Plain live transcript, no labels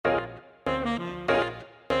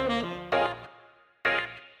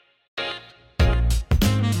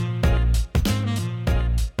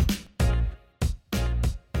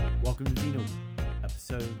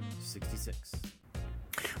26.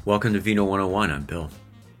 Welcome to Vino 101. I'm Bill.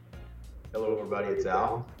 Hello, everybody. It's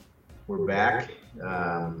Al. We're back.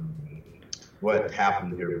 What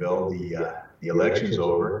happened here, Bill? The election's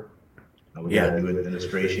over. We got a new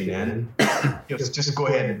administration in. Just go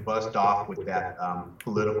ahead and bust off with that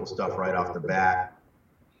political stuff right off the bat.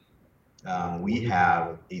 We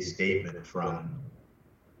have a statement from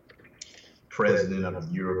President of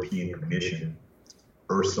the European Commission,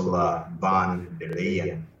 Ursula von der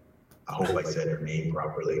Leyen. I hope I said her name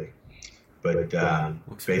properly. But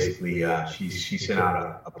basically, she sent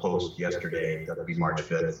out a post yesterday, that'll be March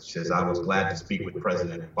 5th. She says, "I was glad to speak with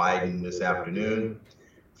President Biden this afternoon.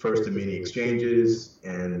 First of many exchanges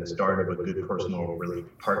and the start of a good personal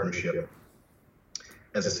partnership.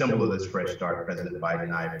 As a symbol of this fresh start, President Biden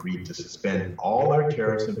and I agreed to suspend all our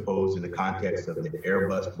tariffs imposed in the context of the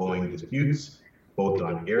Airbus-Boeing disputes, both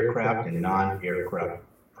on aircraft and non-aircraft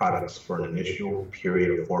products for an initial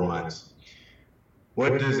period of 4 months."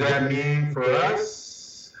 What does that mean for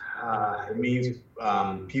us? It means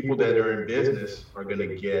people that are in business are going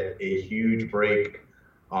to get a huge break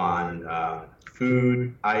on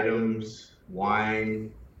food items,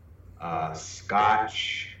 wine,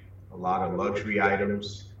 scotch, a lot of luxury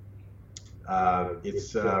items.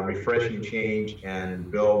 It's a refreshing change. And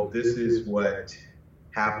Bill, this is what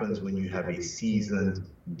happens when you have a seasoned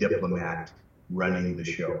diplomat running the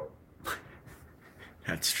show.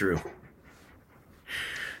 That's true.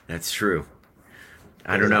 That's true.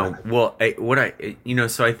 I don't know. Well,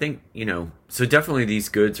 so I think, so definitely these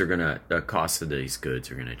goods are the cost of these goods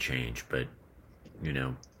are gonna change, but,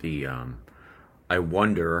 I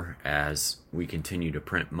wonder as we continue to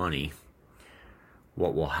print money,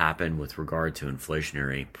 what will happen with regard to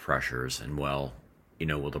inflationary pressures, and will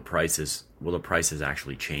the prices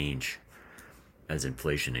actually change as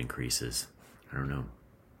inflation increases? I don't know.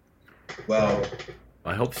 Well,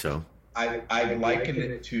 I hope so. I liken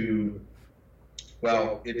it to,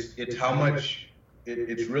 well, it's how much,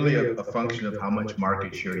 it's really a function of how much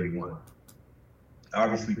market share you want.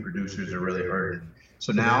 Obviously, producers are really hurting.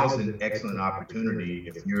 So now is an excellent opportunity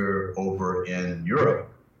if you're over in Europe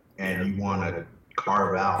and you want to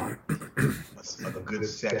carve out a good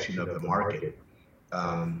section of the market.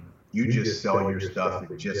 You just sell your stuff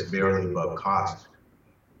at just barely above cost.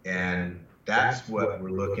 And that's what we're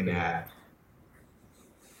looking at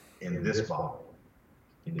in this bottle.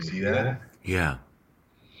 Can you see that? Yeah.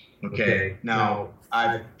 Okay. Now,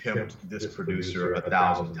 I've pimped this producer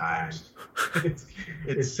 1,000 times.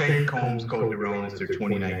 It's St. Combs Côte d'Iron. It's their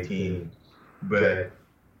 2019. But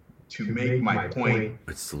to make my point,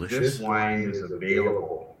 it's delicious. This wine is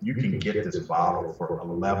available. You can get this bottle for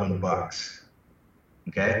 $11.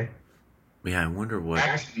 Okay? Yeah, I wonder what.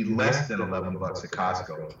 Actually, less than $11 at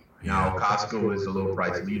Costco. Now, Costco is a low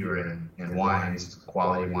price leader in wines,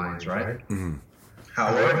 quality wines, right? Mm-hmm.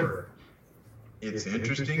 However, it's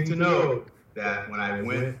interesting to note that when I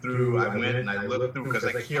went and I looked through, because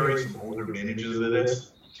I carry some older vintages of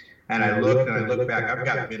this, and I looked back. I've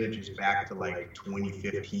got vintages back to like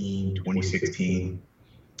 2015, 2016,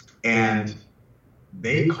 and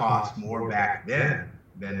they cost more back then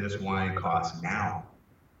than this wine costs now.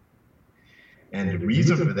 And the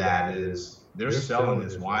reason for that is they're selling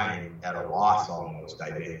this wine at a loss almost,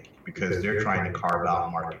 I think, because they're trying to carve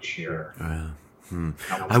out market share.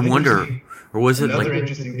 I wonder, or was it another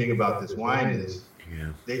interesting thing about this wine is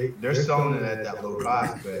they're selling it at that low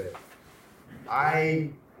cost, but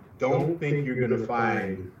I don't think you're going to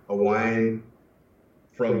find a wine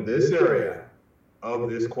from this area of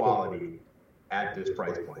this quality at this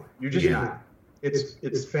price point. You're just not.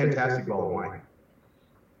 It's fantastic bottle of wine.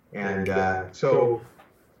 And so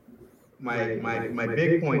my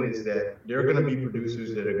big point is that there are going to be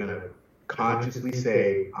producers that are going to consciously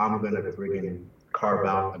say, I'm going to friggin' carve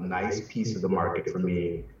out a nice piece of the market for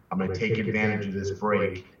me. I'm going to take advantage of this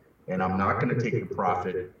break, and I'm not going to take the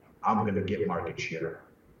profit. I'm going to get market share.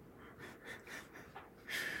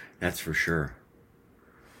 That's for sure.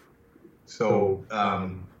 So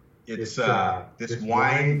it's this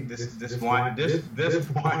wine is.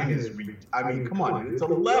 I mean, come on, dude, it's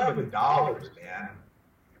 $11, man.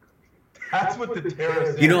 That's what the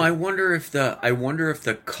tariffs. I wonder if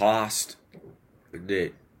the cost,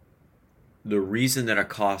 the reason that it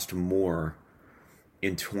cost more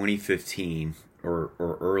in 2015 or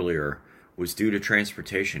earlier was due to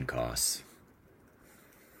transportation costs.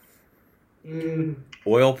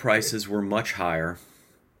 Oil prices were much higher.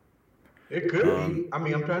 It could be. I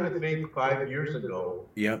mean, I'm trying to think 5 years ago.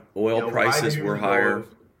 Yep, oil prices were higher.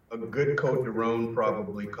 A good Côte d'Iron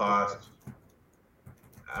probably cost,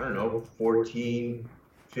 I don't know, $14,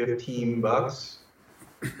 $15.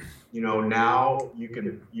 Now you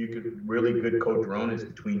could really good Cote d'Aron is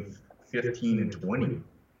between 15 and 20.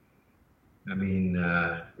 I mean,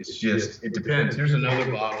 it depends. Here's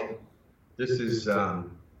another bottle. This is, been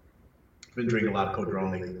drinking a lot of Cote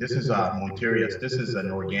d'Aron lately. This is Monterius. This is an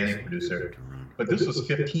organic producer, but this was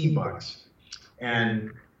 $15,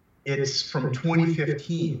 and it's from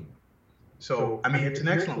 2015. So, I mean, it's an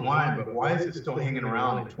excellent wine, but why is it still hanging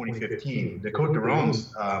around in 2015? The Cote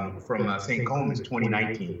d'Aron's from St. Côme is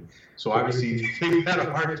 2019. So obviously they've had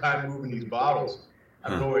a hard time moving these bottles. I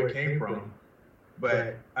don't know where it came from,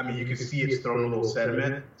 but I mean, you can see it's thrown a little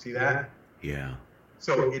sediment. See that? Yeah.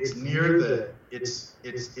 So it's near it's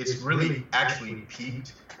really actually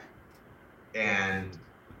peaked, and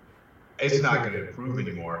it's not going to improve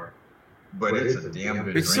anymore, but it's a damn good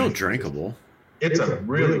drink. It's still drinkable. It's a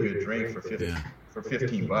really good drink for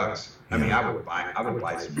 $15. I mean, I would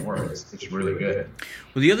buy some more. It's really good.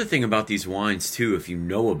 Well, the other thing about these wines too, if you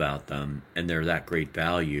know about them and they're that great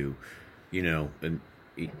value,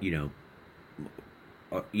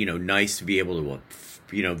 nice to be able to,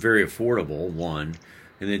 very affordable, one,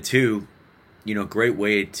 and then two, great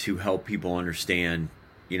way to help people understand,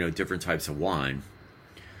 different types of wine.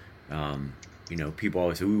 People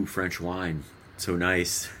always say, ooh, French wine, so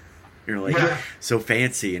nice. You're like, so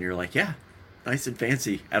fancy, and you're like, yeah, nice and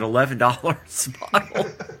fancy at $11 a bottle.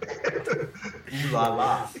 Ooh la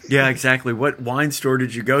la. Yeah, exactly. What wine store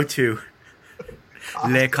did you go to?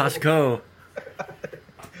 Le Costco.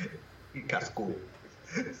 Costco.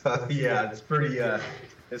 Yeah, it's pretty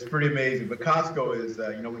amazing. But Costco is,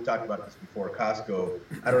 we talked about this before. Costco,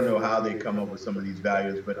 I don't know how they come up with some of these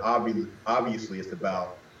values, but obviously it's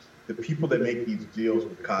about the people that make these deals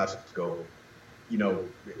with Costco.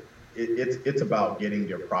 It's about getting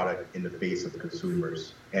their product in the face of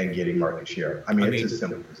consumers and getting market share. I mean, it's as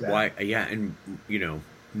simple as that. Why? Yeah, and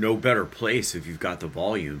no better place if you've got the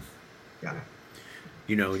volume. Yeah.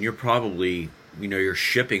 And you're probably, you're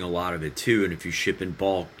shipping a lot of it too. And if you ship in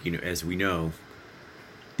bulk, as we know,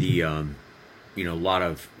 the a lot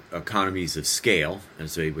of economies of scale,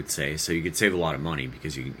 as they would say. So you could save a lot of money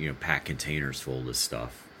because you can pack containers full of this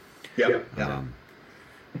stuff. Yep.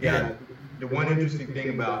 Yeah. The one interesting thing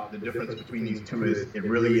about the difference between these two is it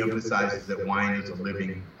really emphasizes that wine is a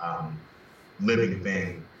living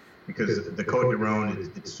thing, because the Cote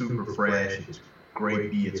d'Aron it's super fresh, it's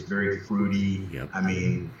grapey, it's very fruity. Yep. I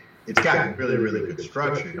mean, it's got really, really good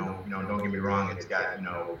structure. Don't get me wrong. It's got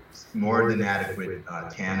more than adequate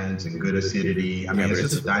tannins and good acidity. I mean, it's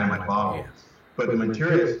just a dynamite bottle. Yeah. But the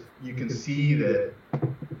materials, you can see that,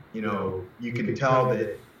 you can tell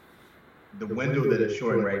that the window that it's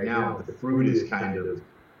showing right now, the fruit is kind of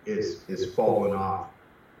is falling off,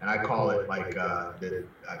 and I call it like I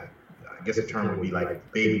guess the term would be like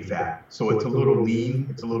baby fat. So it's a little lean,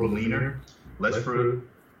 it's a little leaner, less fruit.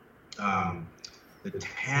 The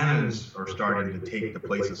tannins are starting to take the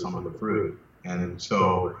place of some of the fruit, and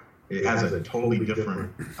so it has a totally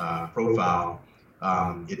different profile.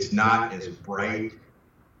 It's not as bright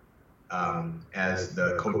as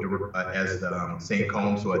the St.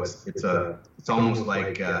 Côme, so it's almost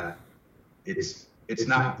like it's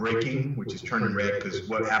not breaking, which is turning red, because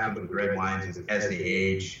what happens with red wines is as they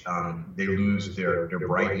age, they lose their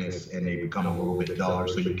brightness and they become a little bit duller.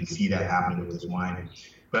 So you can see that happening with this wine.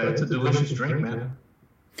 But it's a delicious drink, man.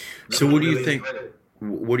 So what do you think?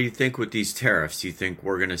 What do you think with these tariffs? Do you think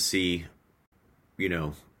we're going to see,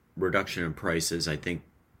 reduction in prices? I think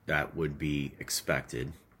that would be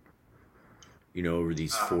expected. Over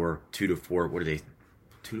these 2 to 4, what are they?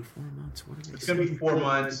 2 to 4 months? What are they? It's going to be 4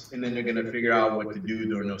 months, and then they're going to figure out what to do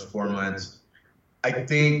during those 4 months. I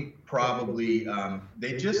think probably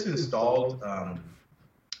they just installed a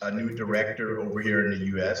new director over here in the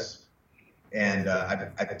U.S., and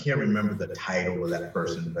I can't remember the title of that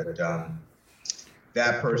person, but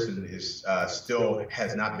that person is still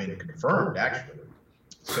has not been confirmed, actually.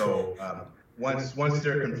 So once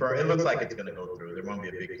they're confirmed, it looks like it's going to go through. There won't be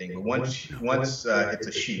a big thing. But once it's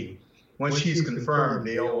a she, once she's confirmed,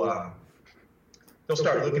 they'll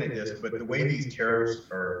start looking at this. But the way these tariffs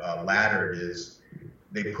are laddered is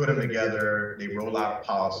they put them together, they roll out a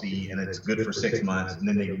policy, and it's good for 6 months, and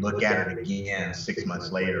then they look at it again 6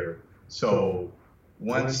 months later. So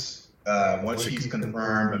once she's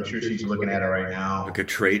confirmed, I'm sure she's looking at it right now. Like a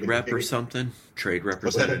trade rep or something? Trade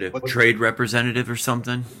representative? Trade representative or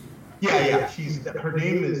something? Yeah. Her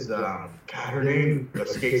name is, her name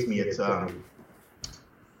escapes me. It's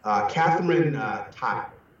Catherine Ty.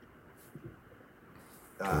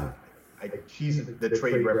 She's the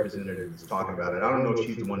trade representative that's talking about it. I don't know if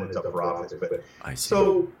she's the one that's up for office, but I see.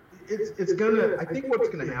 So it's gonna. I think what's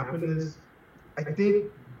gonna happen is, I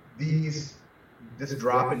think this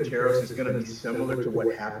drop in tariffs is going to be similar to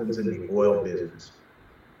what happens in the oil business.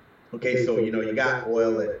 Okay, so you got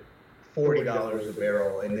oil at $40 a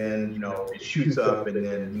barrel, and then it shoots up, and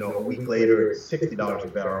then a week later it's $60 a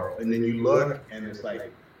barrel, and then you look and it's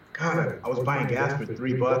like, God, I was buying gas for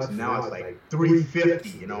 $3, and now it's like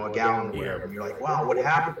 $3.50, a gallon or whatever. And you're like, wow, what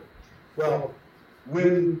happened? Well,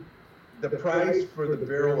 when the price for the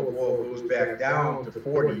barrel of oil goes back down to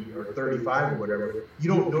 40 or 35 or whatever, you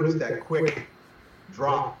don't notice that quick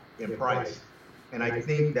drop in price. And I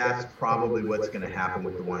think that's probably what's going to happen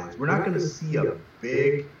with the wines. We're not going to see a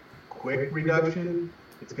big, quick reduction.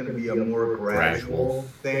 It's going to be a more gradual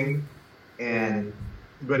thing,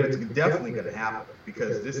 but it's definitely going to happen,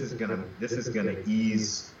 because this is going to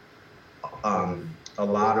ease a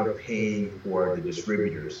lot of pain for the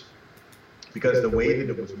distributors. Because the way that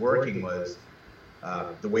it was working was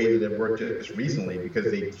the way that it worked just recently,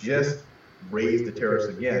 because they just raised the tariffs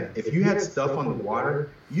again. If you had stuff on the water,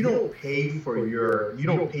 you don't pay your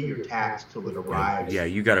tax till it arrives. Yeah,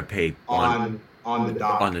 you got to pay on the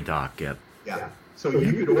dock. On the dock, yep. Yeah. So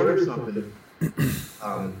you could order something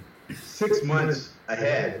 6 months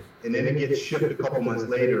ahead, and then it gets shipped a couple months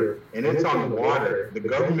later, and it's on the water. The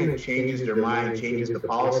government changes their mind, changes the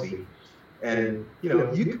policy, and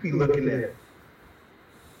you could be looking at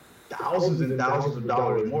thousands and thousands of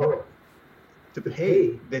dollars more to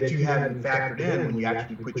pay that you hadn't factored in when you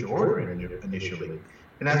actually put your order in initially.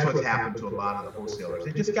 And that's what's happened to a lot of the wholesalers.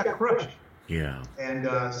 They just got crushed. Yeah. And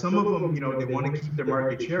some of them, they want to keep their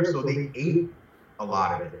market share, so they ate a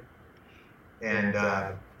lot of it. And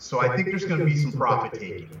so I think there's going to be some profit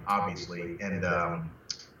taking, obviously. And,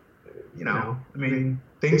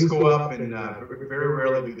 things go up, and very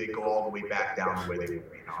rarely do they go all the way back down the way they were.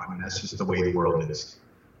 That's just the way the world is.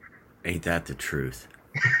 Ain't that the truth?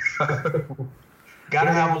 Got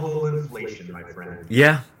to have a little inflation, my friend.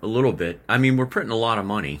 Yeah, a little bit. We're printing a lot of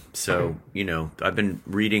money, so I've been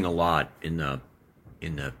reading a lot in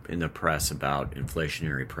the press about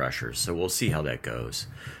inflationary pressures. So we'll see how that goes.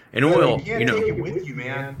 And oil, you can't take it with you,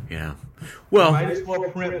 man. Yeah. Well, you might as well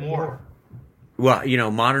print more.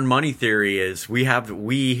 Well, modern money theory is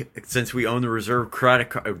since we own the reserve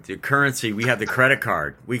the currency, we have the credit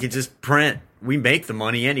card. We can just print. We make the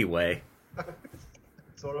money anyway.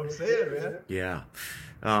 That's what I'm saying, man. Yeah.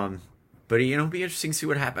 But it'll be interesting to see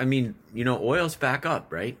what happens. Oil's back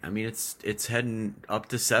up, right? It's heading up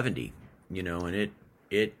to 70, and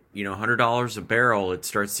it $100 a barrel, it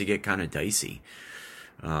starts to get kind of dicey.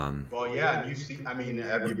 Well, yeah, you see, have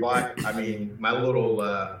you bought, my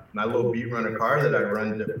little beat runner car that I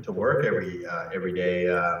run to work every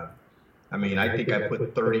day, I think I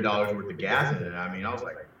put $30 worth of gas in it. I was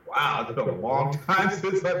like, wow, it's been a long time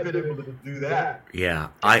since I've been able to do that. Yeah,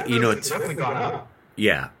 it's definitely gone up.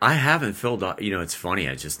 Yeah, I haven't filled up. It's funny.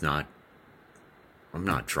 I'm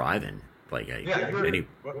not driving. What do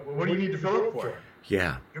you need to fill up for?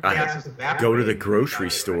 Yeah, Your gas is go to the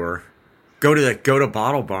grocery store. Go to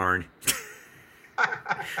Bottle Barn.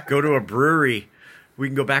 Go to a brewery. We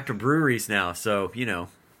can go back to breweries now. So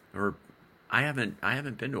or I haven't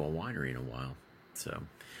been to a winery in a while. So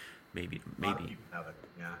maybe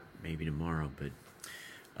maybe tomorrow. But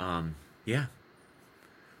yeah.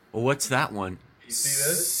 Well, what's that one? You see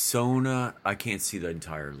this? Sona. I can't see the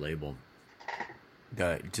entire label.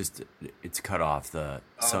 It's cut off. The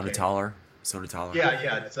Sonataler. Sonataler.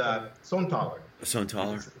 Yeah. It's Sonataler.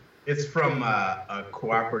 Sonataler. It's from a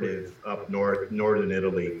cooperative up northern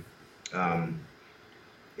Italy. I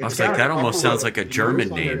was like, that almost sounds like a German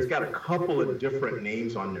name. It's got a couple of different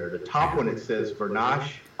names on there. The top one, it says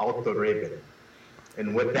Grenache Alto Raven.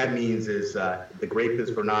 And what that means is the grape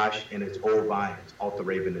is Grenache and it's old vines. Alto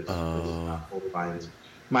Raven is old vines.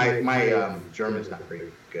 My German's not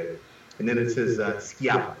very good. And then it says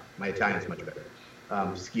Schiava. My Italian's much better.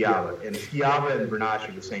 Schiava. And Schiava and Grenache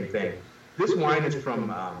are the same thing. This wine is from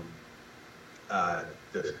the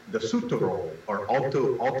Südtirol or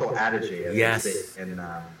Alto Adige. Yes.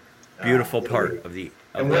 Beautiful part of the.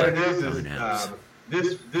 And what it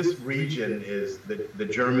is this region is the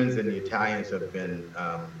Germans and the Italians have been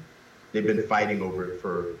they've been fighting over it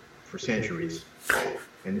for centuries,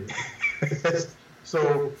 and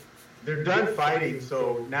so they're done fighting.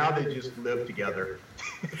 So now they just live together.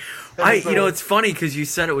 It's funny because you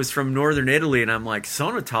said it was from northern Italy, and I'm like,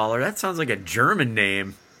 Sonataler, that sounds like a German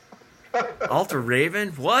name. Alta Raven?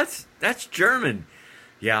 What? That's German.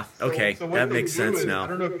 Yeah, okay, so that makes sense now. I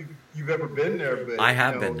don't know if you've ever been there, but I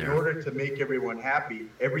have been there. In order to make everyone happy,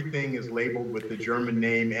 everything is labeled with the German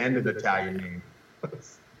name and an Italian name.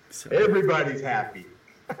 So. Everybody's happy.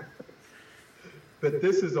 But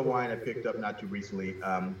this is a wine I picked up not too recently.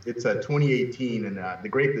 It's a 2018, and the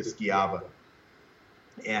grape is Schiava.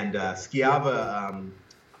 And Schiava,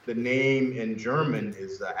 the name in German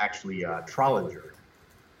is actually Trollinger.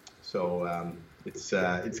 So it's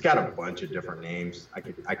got a bunch of different names.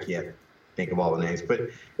 I can't think of all the names, but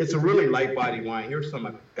it's a really light body wine. Here's some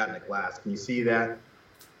I've got in the glass. Can you see that?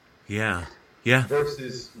 Yeah.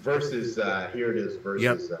 Versus here it is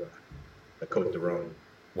versus the Côte de Rhône.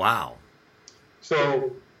 Wow.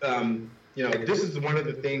 So this is one of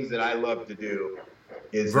the things that I love to do.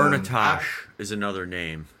 Is Vernitash is another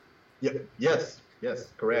name. Yeah. Yes.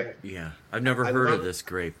 Correct. Yeah, I've never heard of this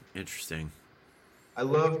grape. Interesting. I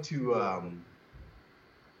love to.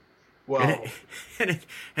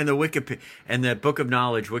 And the Book of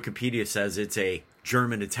Knowledge Wikipedia says it's a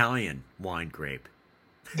German-Italian wine grape.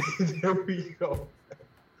 There we go.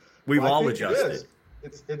 We've all adjusted.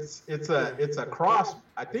 It's a cross.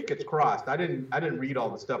 I think it's crossed. I didn't read all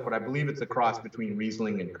the stuff, but I believe it's a cross between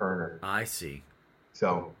Riesling and Kerner. I see.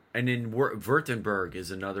 So, and in Württemberg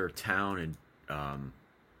is another town in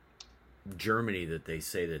Germany that they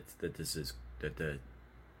say that this is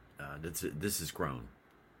grown.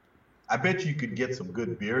 I bet you could get some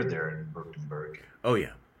good beer there in Württemberg. Oh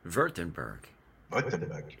yeah, Württemberg.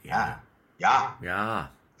 Yeah.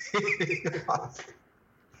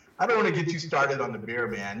 I don't want to get you started on the beer,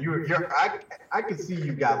 man. I can see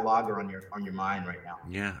you got lager on your mind right now.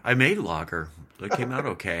 Yeah, I made lager. It came out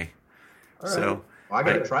okay. All right. So well, I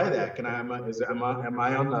got to try that. Can I? Am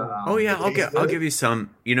I on the? Oh yeah, I'll give you some.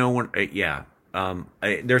 You know when?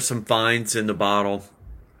 There's some fines in the bottle,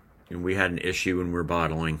 and we had an issue when we were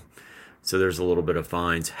bottling, so there's a little bit of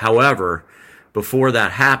fines. However, before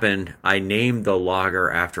that happened, I named the lager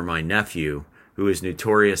after my nephew, who is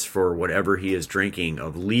notorious for whatever he is drinking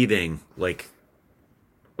of leaving like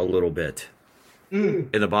a little bit in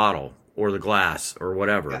the bottle or the glass or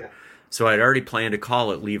whatever. Yeah. So I'd already planned to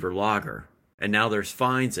call it Lever Lager, and now there's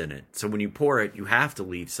fines in it. So when you pour it, you have to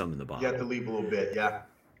leave some in the bottle. You have to leave a little bit, yeah.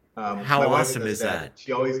 How awesome is that?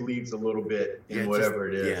 She always leaves a little bit in whatever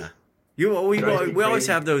it is. Yeah. We always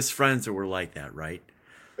have those friends that were like that, right?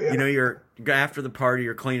 Yeah. You know, you're after the party,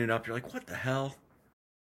 you're cleaning up, you're like, what the hell?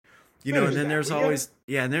 You know, and then there's always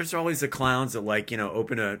the clowns that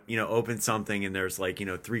open something and there's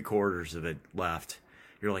 3/4 of it left.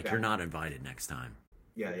 You're like, you're not invited next time.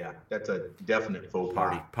 Yeah, that's a definite faux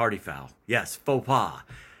pas. Party foul. Yes, faux pas.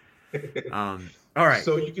 All right.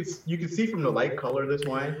 So you can see from the light color of this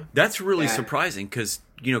wine. That's really surprising because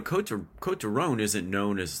Côte de Rhône isn't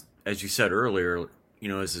known as you said earlier,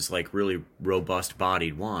 as this really robust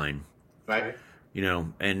bodied wine, right?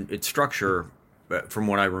 And its structure, from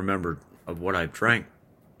what I remember of what I've drank,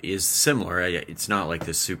 is similar. It's not like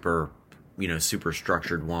this super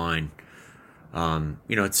structured wine.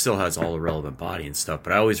 It still has all the relevant body and stuff,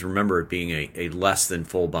 but I always remember it being a less than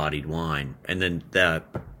full bodied wine. And then the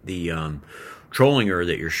Trollinger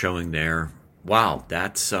that you're showing there, wow,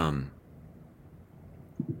 that's wow.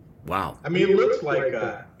 I mean,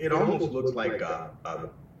 it almost looks like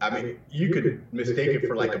I mean, you could mistake it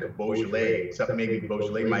for like a Beaujolais, except maybe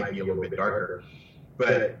Beaujolais might be a little bit darker.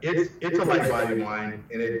 But it's a light bodied wine,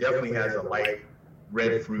 and it definitely has a light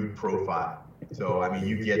red fruit profile. So I mean,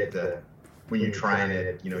 you get when you're trying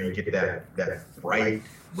it, you get that bright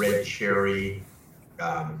red cherry.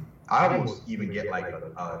 I almost even get like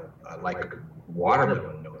a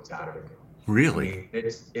watermelon notes out of it. Really? I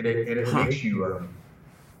mean, it makes you.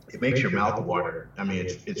 It makes your mouth water. I mean,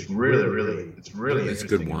 it's really it's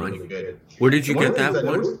good wine. Really good. Where did you get that one?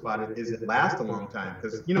 What I noticed about it is it lasts a long time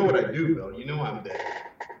because you know what I do, Bill. I'm the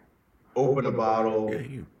open a bottle,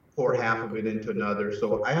 pour half of it into another.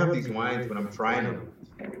 So I have these wines when I'm trying them.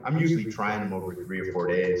 I'm usually trying them over 3 or 4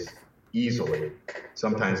 days, easily,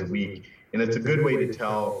 sometimes a week, and it's a good way to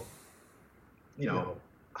tell,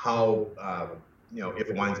 how. If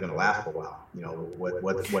a wine's going to last for a while, what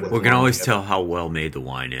we can always tell how well made the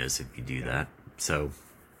wine is if you do that. So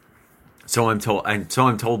I'm told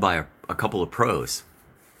by a couple of pros.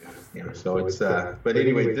 Yeah. So it's but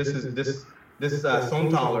anyway, this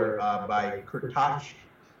Sonnthaler by Kurtasch.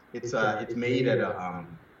 It's made at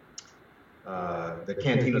the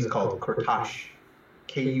canteen is called Kurtasch,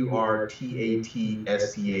 Kurtatzsch,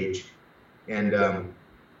 and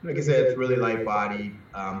like I said, it's really light body.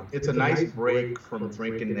 It's a nice break from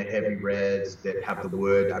drinking the heavy reds that have the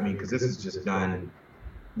wood. I mean, because this is done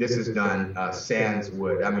sans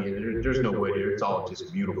wood. I mean, there's no wood here. It's all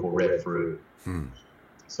just beautiful red fruit.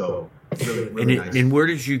 So really nice. And where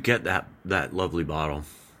did you get that lovely bottle?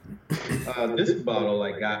 This bottle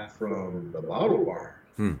I got from the bottle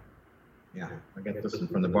barn. Yeah, I got this one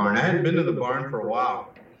from the barn. I hadn't been to the barn for a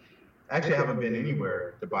while. Actually, I haven't been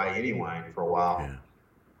anywhere to buy any wine for a while. Yeah.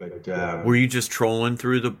 But were you just trolling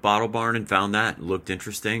through the bottle barn and found that it looked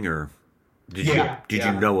interesting, or did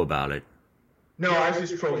you know about it? No, I was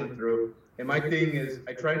just trolling through. And my thing is,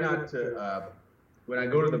 I try not to. When I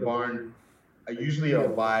go to the barn, I'll buy, usually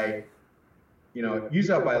I'll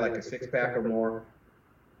buy like a 6-pack or more,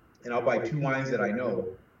 and I'll buy 2 wines that I know,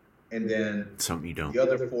 and then something you don't. The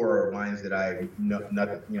other 4 are wines that I know.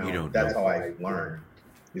 That's how I learned.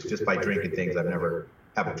 It's just by drinking things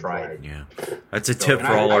haven't tried. Yeah, that's a tip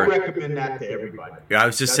for all I our. I recommend that to everybody. Yeah, I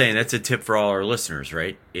was just saying that's a tip for all our listeners,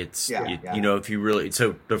 right? It's if you really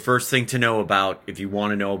the first thing to know about if you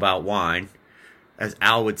want to know about wine, as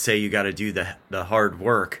Al would say, you got to do the hard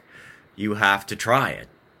work. You have to try it,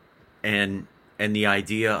 and the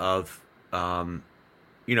idea of I'm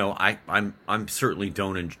certainly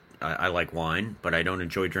don't. I like wine, but I don't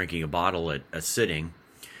enjoy drinking a bottle at a sitting.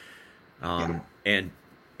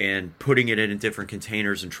 And putting it in different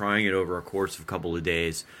containers and trying it over a course of a couple of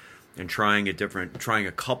days, and trying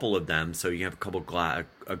a couple of them, so you have a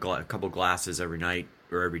couple glasses every night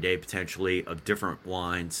or every day potentially of different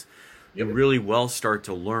wines. Yep. You really start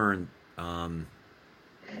to learn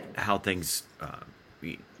how things.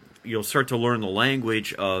 You'll start to learn the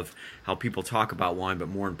language of how people talk about wine, but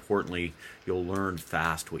more importantly, you'll learn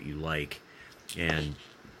fast what you like, and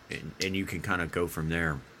you can kind of go from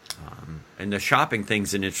there. And the shopping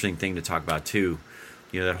thing's an interesting thing to talk about too.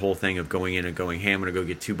 That whole thing of going in and going, hey, I'm going to go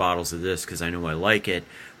get 2 bottles of this because I know I like it,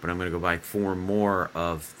 but I'm going to go buy 4 more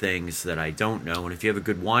of things that I don't know. And if you have a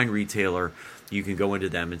good wine retailer, you can go into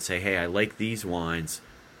them and say, hey, I like these wines.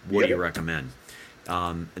 What do you recommend?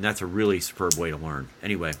 And that's a really superb way to learn.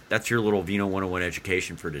 Anyway, that's your little Vino 101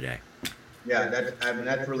 education for today. Yeah,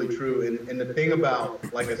 that's really true. And the thing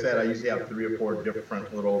about, like I said, I usually have 3 or 4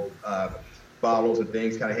 different little bottles and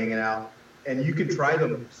things kind of hanging out. And you can try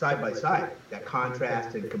them side by side, that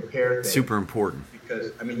contrast and compare things. Super important.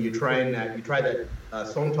 Because, you try that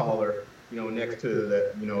Sontaler, next to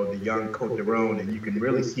the young Côte de Rhône, and you can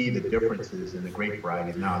really see the differences in the grape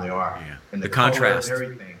varieties and how they are. Yeah. And the contrast. And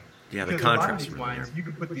everything. Yeah, because the contrast. A lot of these wines, you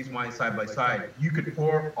can put these wines side by side. You could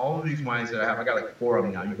pour all of these wines that I have. I got like 4 of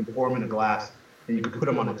them now. You can pour them in a glass, and you can put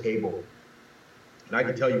them on a table. And I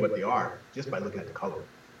can tell you what they are just by looking at the color.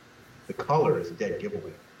 The color is a dead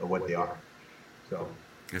giveaway of what they are. So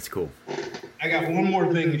that's cool. I got one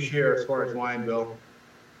more thing to share as far as wine, Bill.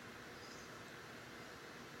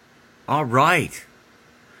 All right.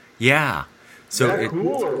 Yeah. So is that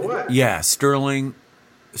cool or what? Yeah, Sterling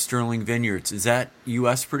Vineyards. Is that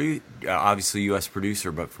U.S. obviously U.S.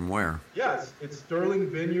 producer, but from where? Yes, it's Sterling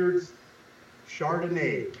Vineyards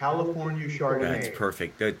Chardonnay, California Chardonnay. That's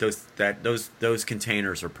perfect. Those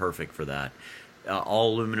containers are perfect for that.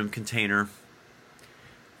 All aluminum container.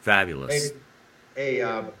 Fabulous. Hey,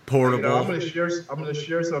 portable. I'm going to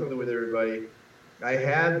share something with everybody. I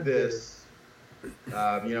had this,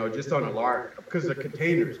 just on a lark because the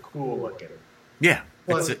container is cool looking. Yeah.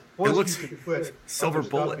 Plus it looks you can put silver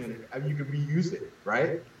bullet. In it. You can reuse it,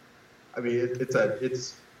 right?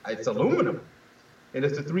 It's aluminum, and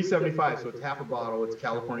it's a 375, so it's half a bottle. It's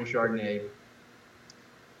California Chardonnay.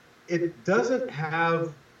 It doesn't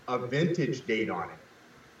have a vintage date on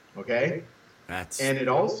it. Okay. And it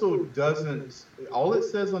also doesn't. All it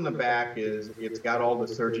says on the back is it's got all the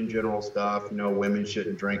Surgeon General stuff. Women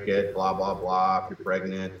shouldn't drink it. Blah blah blah. If you're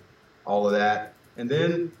pregnant, all of that. And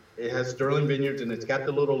then it has Sterling Vineyards, and it's got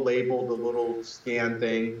the little label, the little scan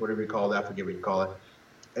thing, whatever you call that. I forget what you call it.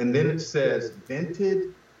 And then it says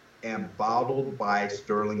vented and bottled by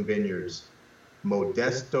Sterling Vineyards,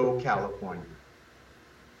 Modesto, California.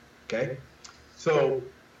 Okay, so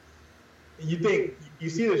you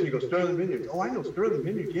see this, you go, Sterling Vineyards. Oh, I know Sterling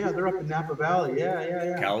Vineyards. Yeah, they're up in Napa Valley.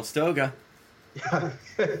 Yeah. Calistoga. Yeah.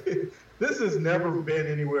 This has never been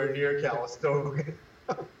anywhere near Calistoga.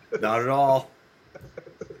 Not at all.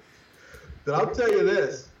 But I'll tell you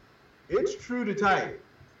this. It's true to type.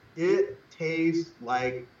 It tastes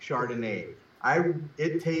like Chardonnay.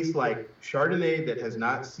 It tastes like Chardonnay that has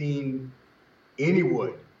not seen any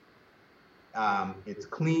wood. It's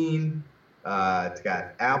clean. It's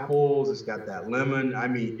got apples. It's got that lemon.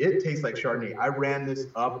 It tastes like Chardonnay. I ran this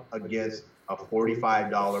up against a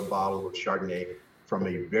 $45 bottle of Chardonnay from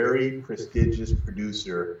a very prestigious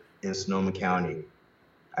producer in Sonoma County.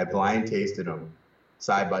 I blind tasted them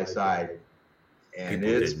side by side, and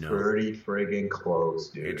it's pretty friggin' close,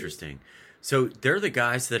 dude. Interesting. So they're the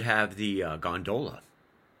guys that have the gondola.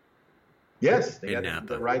 Yes, they in got Napa.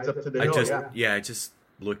 the rides up to the hill. I just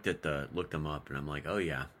looked them up, and I'm like, oh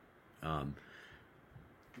yeah.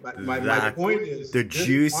 My point is the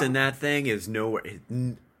juice in that thing is nowhere,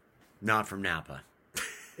 not from Napa.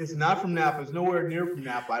 It's not from Napa. It's nowhere near from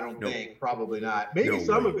Napa, I don't think. Probably not. Maybe No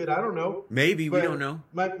some way. of it. I don't know. Maybe. But we don't know.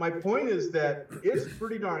 My point is that it's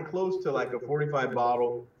pretty darn close to like a $45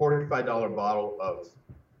 bottle of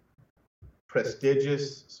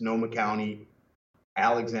prestigious Sonoma County,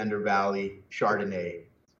 Alexander Valley Chardonnay.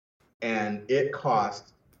 And it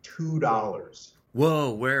cost $2.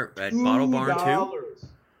 Whoa, where? At Bottle Barn too?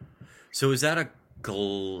 So is that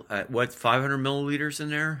what, 500 milliliters in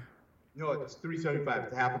there? No, it's $3.75.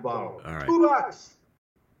 It's half a bottle. All right. $2.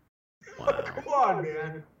 Wow. Come on,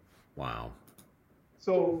 man. Wow.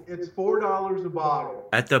 So it's $4 a bottle.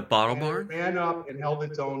 At the Bottle And Barn? it ran up and held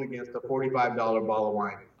its own against a $45 bottle of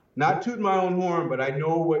wine. Not tooting my own horn, but I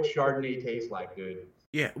know what Chardonnay tastes like, dude.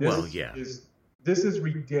 Yeah, This is a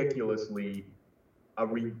ridiculously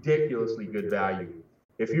good value.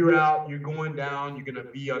 If you're out, you're going down, you're going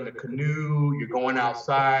to be on the canoe, you're going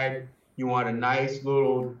outside, you want a nice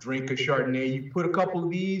little drink of Chardonnay, you put a couple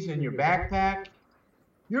of these in your backpack,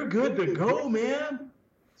 you're good to go, man.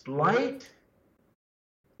 It's light.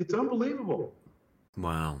 It's unbelievable.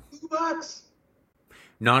 Wow. $2.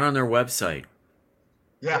 Not on their website.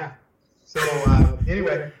 Yeah. So,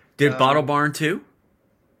 anyway. Did Bottle Barn too?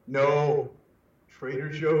 No. Trader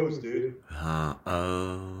Joe's, dude.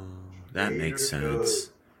 That makes sense.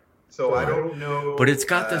 So I don't know. But it's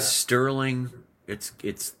got the sterling.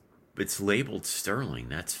 It's labeled sterling.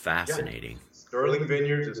 That's fascinating. Yeah. Sterling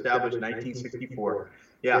Vineyards, established 1964.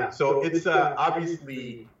 Yeah. So it's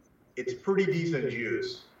obviously it's pretty decent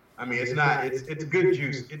juice. I mean, it's not. It's good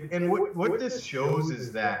juice. And what this shows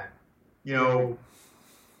is that, you know,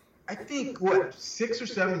 I think 6 or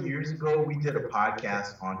 7 years ago we did a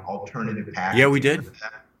podcast on alternative packaging. Yeah, we did.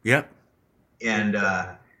 Yep. And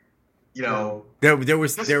you know, there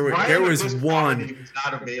was one. It was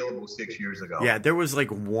not available 6 years ago. Yeah, there was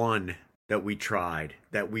like one that we tried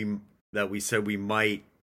that we said we might,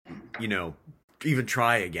 you know, even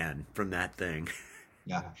try again from that thing.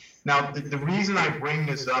 Yeah. Now the reason I bring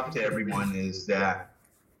this up to everyone is that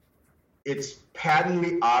it's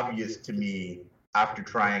patently obvious to me after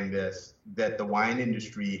trying this that the wine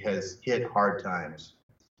industry has hit hard times,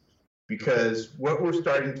 because what we're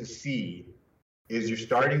starting to see is you're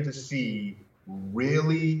starting to see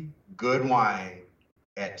really good wine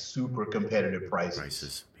at super competitive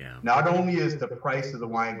prices. Yeah. Not only is the price of the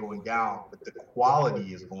wine going down, but the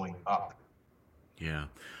quality is going up. Yeah.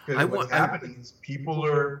 Because what's happening is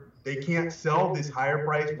they can't sell this higher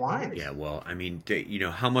priced wines. Yeah, well, I mean, you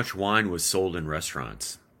know, how much wine was sold in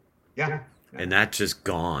restaurants? Yeah. And that's just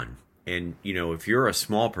gone. And, you know, if you're a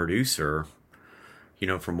small producer, you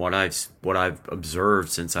know, from what I've observed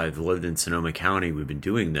since I've lived in Sonoma County, we've been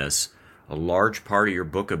doing this. A large part of your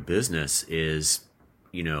book of business is,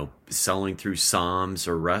 you know, selling through SOMs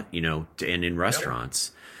or and in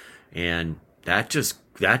restaurants, and that just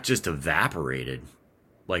evaporated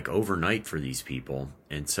like overnight for these people,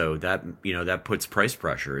 and so that, you know, that puts price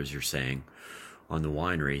pressure, as you're saying, on the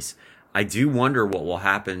wineries. I do wonder what will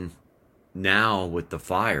happen now with the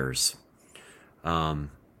fires.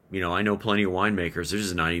 You know, I know plenty of winemakers. They're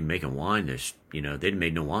just not even making wine. They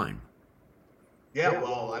made no wine. Yeah,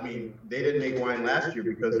 well, I mean, they didn't make wine last year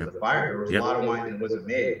because of the fire. There was a lot of wine that wasn't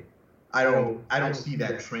made. I don't see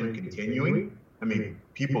that trend continuing. I mean,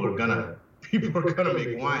 people are gonna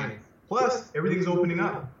make wine. Plus, everything's opening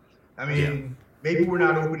up. I mean, maybe we're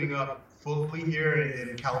not opening up fully here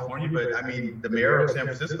in California, but I mean, the mayor of San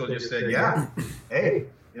Francisco just said, yeah, hey,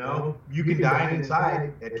 you know, you can dine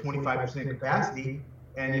inside at 25% capacity.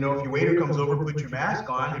 And, you know, if your waiter comes over, put your mask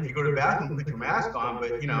on. If you go to the bathroom, put your mask on.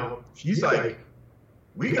 But, you know, she's like,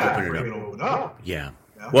 we got to open up. Yeah.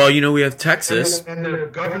 You know? Well, you know, we have Texas. And the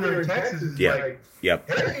governor of Texas is like,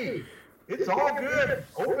 hey, it's all good.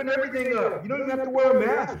 Open everything up. You don't even have to wear a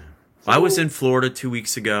mask. So, I was in Florida 2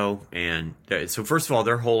 weeks ago. And so, first of all,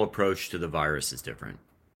 their whole approach to the virus is different.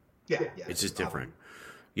 Yeah. It's just different.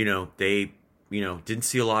 You know, they, you know, didn't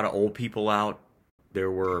see a lot of old people out.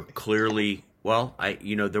 There were clearly... Well,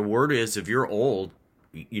 the word is, if you're old,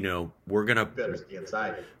 you know, we're going to better stay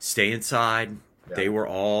inside. Stay inside. Yeah. They were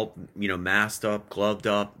all, you know, masked up, gloved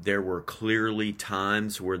up. There were clearly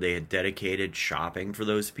times where they had dedicated shopping for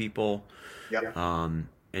those people. Yep. And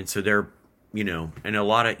so they're, you know, and a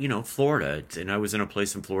lot of, you know, Florida, and I was in a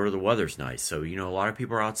place in Florida, the weather's nice. So, you know, a lot of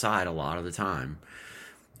people are outside a lot of the time.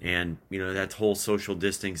 And, you know, that whole social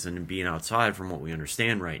distancing and being outside, from what we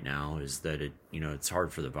understand right now, is that it's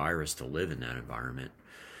hard for the virus to live in that environment.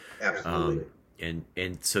 Absolutely.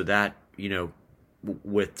 And so that, you know,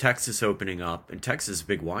 with Texas opening up, and Texas is a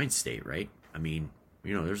big wine state, right? I mean,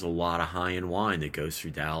 you know, there's a lot of high-end wine that goes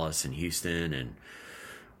through Dallas and Houston,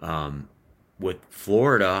 and with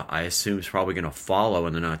Florida, I assume is probably going to follow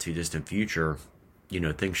in the not too distant future.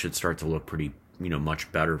 Things should start to look pretty,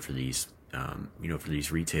 much better for these, for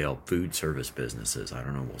these retail food service businesses. I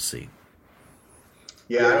don't know. We'll see.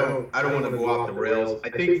 Yeah, I don't want to go off the rails. I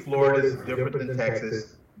think Florida is different than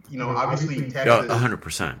Texas. Obviously Texas.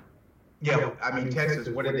 100%. Yeah, I mean Texas.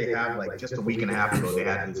 What did they have? Like just a week and a half ago, they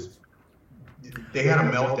had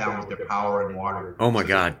a meltdown with their power and water. Oh my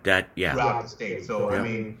God, throughout the state. So yeah. I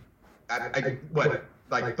mean,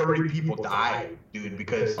 like 30 people died, dude,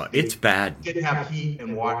 because it's bad. Didn't have heat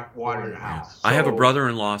and water in their house. So, I have a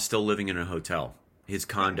brother-in-law still living in a hotel. His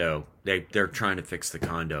condo. They're trying to fix the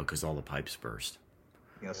condo because all the pipes burst.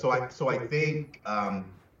 Yeah, so I think,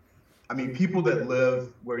 people that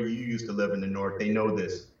live where you used to live in the north, they know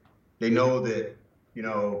this. They know that,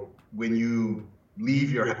 when you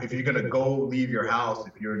if you're going to leave your house,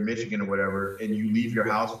 if you're in Michigan or whatever, and you leave your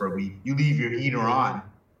house for a week, you leave your heater on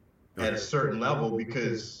at a certain level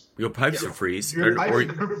because your pipes will freeze. Your pipes are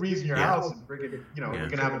going to freeze in your house and freaking, you're going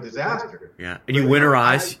to have a disaster. Yeah, and you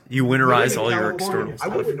winterize all your external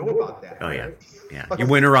stuff. I wouldn't know about that. Oh, yeah. Right? Yeah, you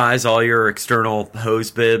winterize all your external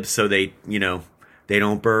hose bibs so they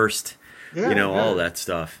don't burst. Yeah, all that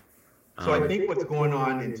stuff. So I think what's going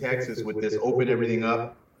on in Texas with this open everything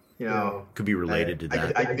up, could be related to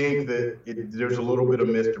that. I think that there's a little bit of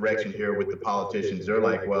misdirection here with the politicians. They're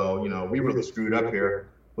like, well, we really screwed up here.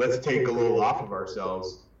 Let's take a little off of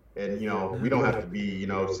ourselves. And, we don't have to be,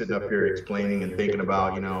 sitting up here explaining and thinking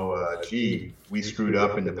about, gee, we screwed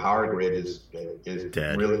up and the power grid is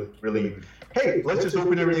dead. Really, really, hey, let's just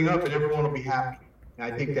open everything up and everyone will be happy.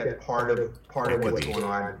 And I think that's part of what's going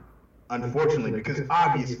on, unfortunately, because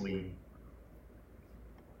obviously,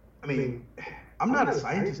 I'm not a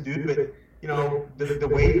scientist, dude, but, the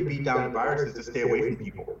way to beat down the virus is to stay away from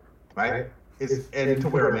people, right? And to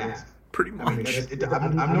wear a mask. Pretty much.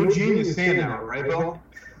 I'm no genius saying that, right, Bill?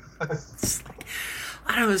 I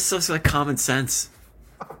don't know, it's just like common sense.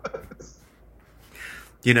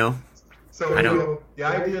 So I don't. The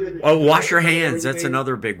idea that wash your hands. That's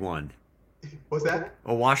another big one. What's that?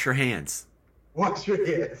 Wash your hands. Wash your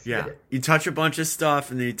hands. Yeah. You touch a bunch of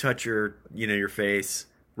stuff and then you touch your face,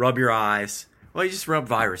 rub your eyes. Well, you just rub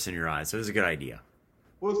virus in your eyes. So it was a good idea.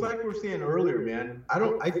 Well, it's like we were saying earlier, man.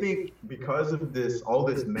 I think because of all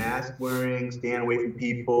this mask wearing, staying away from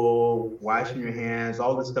people, washing your hands,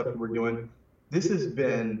 all this stuff that we're doing, this has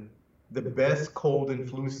been the best cold and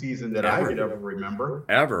flu season that I could ever remember.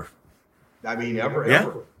 Ever. Ever. Yeah,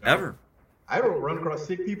 ever. Ever. I don't run across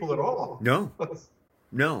sick people at all. No.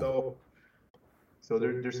 No. So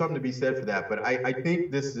there's something to be said for that. But I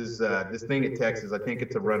think this is this thing in Texas, I think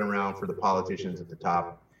it's a runaround for the politicians at the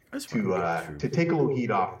top. To take a little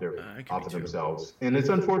heat off of themselves. And it's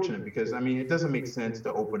unfortunate because, it doesn't make sense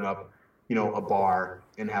to open up, a bar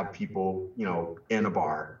and have people, in a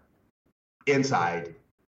bar inside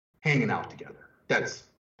hanging out together. It's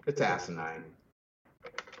asinine.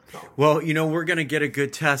 So. Well, we're going to get a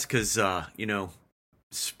good test because,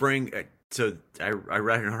 spring. So I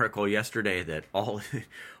read an article yesterday that all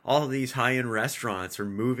of these high-end restaurants are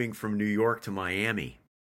moving from New York to Miami.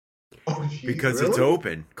 Oh, geez, because really? It's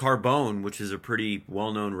open. Carbone, which is a pretty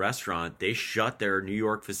well-known restaurant, they shut their New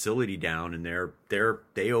York facility down, and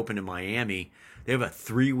they opened in Miami. They have a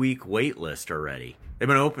 3-week wait list already. They've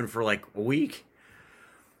been open for like a week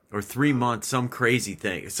or 3 months, some crazy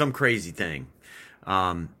thing.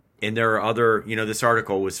 And there are other. This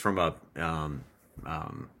article was from a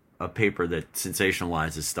paper that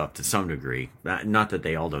sensationalizes stuff to some degree. Not that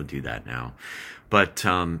they all don't do that now, but.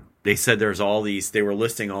 They said they were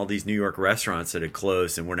listing all these New York restaurants that had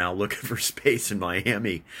closed and we're now looking for space in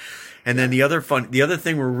Miami. And then the other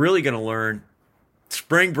thing we're really going to learn,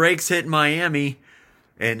 spring break's hit in Miami,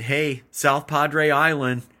 and hey, South Padre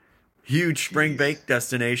Island, huge spring break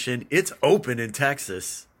destination. It's open in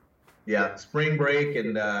Texas. Yeah, spring break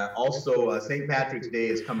and also St. Patrick's Day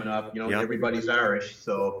is coming up. Everybody's Irish,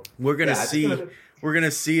 so we're going to see. We're going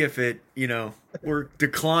to see if it, we're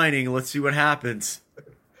declining. Let's see what happens.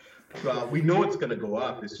 Well, we know it's going to go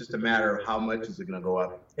up. It's just a matter of how much is it going to go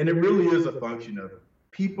up. And it really is a function of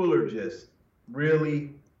people are just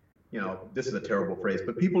really, this is a terrible phrase,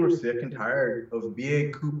 but people are sick and tired of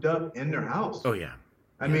being cooped up in their house. Oh, yeah.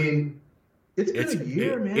 It's been a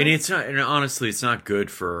year, man. And it's not, and honestly, it's not good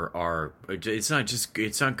for it's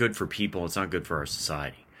not good for people. It's not good for our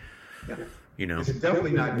society. Yeah. It's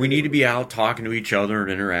definitely not good. We need to be out talking to each other and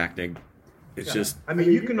interacting. It's just.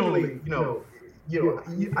 You can only,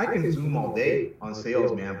 I can Zoom all day on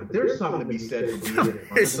sales, man, but there's something to be said for being in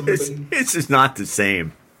front of somebody. It's just not the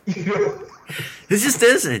same. It just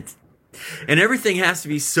isn't. And everything has to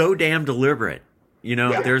be so damn deliberate. You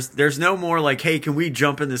know, there's no more like, hey, can we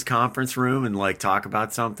jump in this conference room and like talk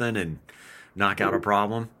about something and knock out a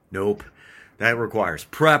problem? Nope. That requires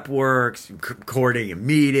prep work, recording a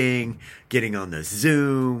meeting, getting on the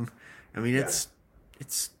Zoom. I mean, it's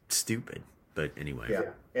stupid. But anyway. Yeah.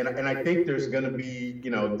 And I think there's going to be,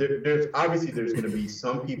 you know, there's going to be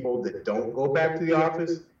some people that don't go back to the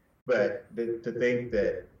office, but to think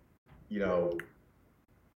that, you know,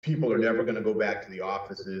 people are never going to go back to the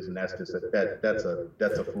offices, and that's just that's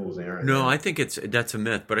a fool's errand. No, I think that's a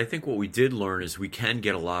myth. But I think what we did learn is we can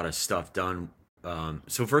get a lot of stuff done.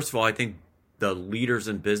 So first of all, I think the leaders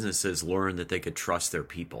in businesses learned that they could trust their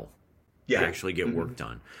people to actually get work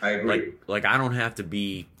done. I agree. Like I don't have to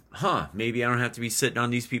be, maybe I don't have to be sitting on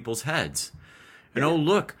these people's heads. And oh,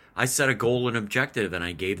 look, I set a goal and objective and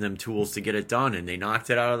I gave them tools to get it done and they knocked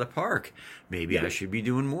it out of the park. Maybe I should be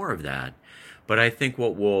doing more of that. But I think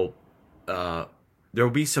what there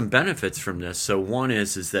will be some benefits from this. So one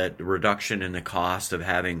is that the reduction in the cost of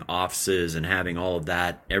having offices and having all of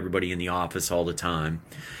that, everybody in the office all the time.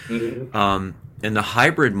 Mm-hmm. And the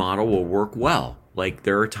hybrid model will work well. Like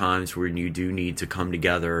there are times when you do need to come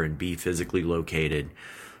together and be physically located,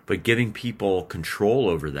 but giving people control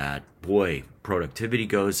over that, boy, productivity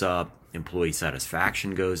goes up, employee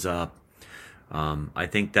satisfaction goes up. I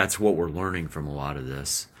think that's what we're learning from a lot of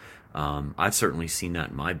this. I've certainly seen that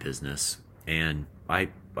in my business, and I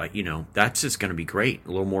that's just going to be great. A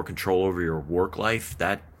little more control over your work life.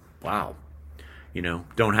 Wow,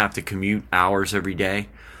 don't have to commute hours every day.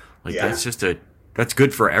 Like that's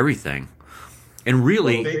good for everything. And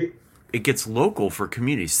really, it gets local for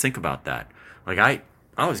communities. Think about that. Like I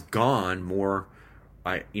was gone more.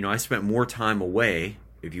 I spent more time away,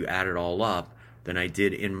 if you add it all up, than I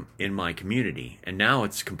did in my community. And now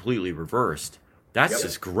it's completely reversed. That's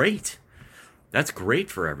just great. That's great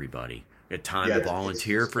for everybody. Get time to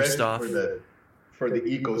volunteer for stuff. For the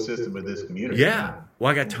ecosystem of this community. Yeah.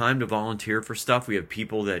 Well, I got time to volunteer for stuff. We have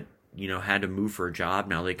people that had to move for a job.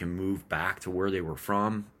 Now they can move back to where they were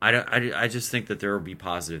from. I just think that there will be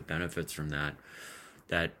positive benefits from that.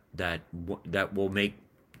 That will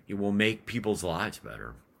make people's lives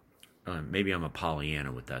better. Maybe I'm a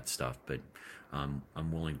Pollyanna with that stuff, but I'm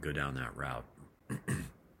willing to go down that route.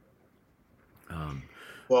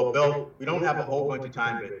 Well, Bill, we don't have a whole bunch of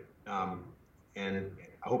time, but and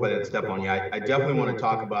I hope I didn't step on you. I definitely want to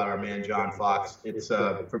talk about our man John Fox. It's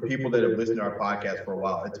for people that have listened to our podcast for a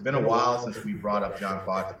while. It's been a while since we brought up John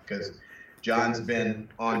Fox because John's been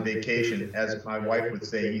on vacation. As my wife would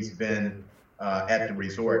say, he's been at the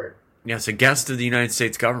resort. Yes, a guest of the United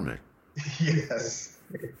States government. Yes.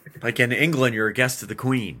 Like in England, you're a guest of the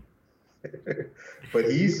Queen. But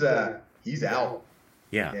he's out.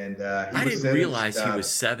 Yeah. And I didn't realize he was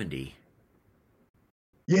 70.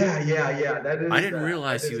 Yeah. That is. I didn't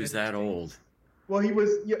realize he was that old. Well, he was.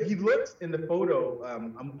 Yeah, he looks in the photo.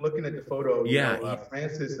 I'm looking at the photo. Yeah.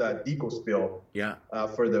 Frances Diekelspiel. Yeah.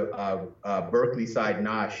 For the Berkeley side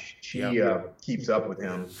Nosh, she keeps up with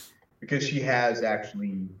him because she has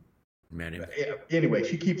actually met him. Anyway,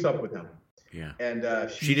 she keeps up with him. Yeah.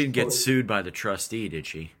 And she didn't get sued by the trustee, did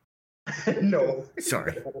she? No.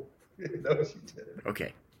 Sorry. No, she didn't.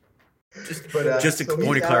 Okay. Just a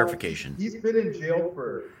point of clarification. He's been in jail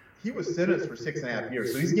he was sentenced for 6.5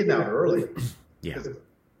 years, so he's getting out early. Yeah.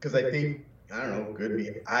 Because I think, I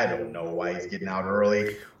don't know why he's getting out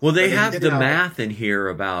early. Well, they have the math in here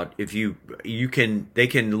about if they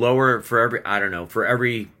can lower for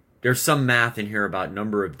every, there's some math in here about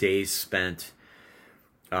number of days spent.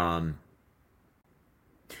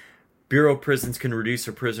 Bureau of Prisons can reduce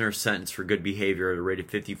a prisoner's sentence for good behavior at a rate of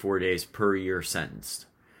 54 days per year sentenced.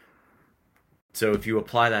 So if you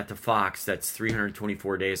apply that to Fox, that's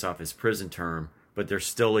 324 days off his prison term, but there's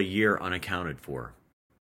still a year unaccounted for.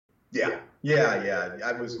 Yeah.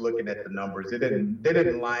 I was looking at the numbers. They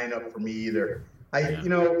didn't line up for me either.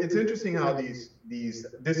 It's interesting how this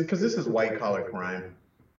because this is white collar crime.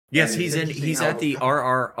 Yes, he's at the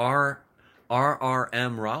RRM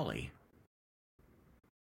Raleigh.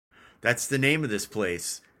 That's the name of this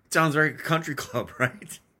place. It sounds like a country club,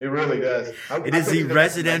 right? It really does. It is the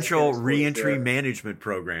Residential Reentry Management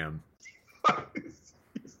Program.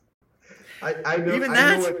 I know. Even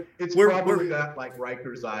I know that? it's probably not like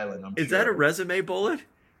Rikers Island. Is that a resume bullet?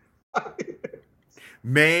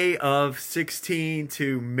 May of 16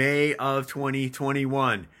 to May of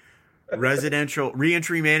 2021. Residential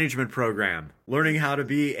Reentry Management Program. Learning how to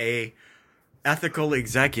be a ethical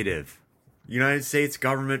executive. United States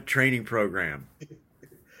Government Training Program.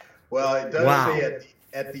 Well, it does say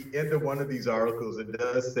at the end of one of these articles, it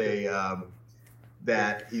does say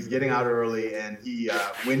that he's getting out early, and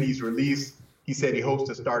when he's released, He said he hopes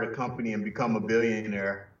to start a company and become a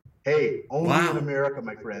billionaire. Hey, only in America,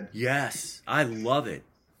 my friend. Yes, I love it.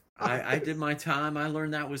 I did my time. I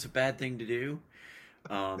learned that was a bad thing to do.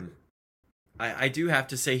 I do have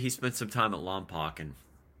to say he spent some time at Lompoc, and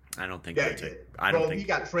I don't think he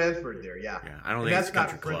got transferred there. Yeah. I don't think it's a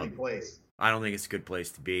country not a friendly club. Place. I don't think it's a good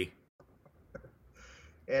place to be.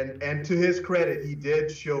 And to his credit, he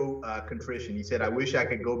did show contrition. He said, "I wish I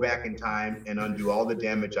could go back in time and undo all the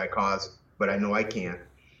damage I caused, but I know I can't."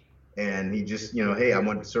 And he just, hey, I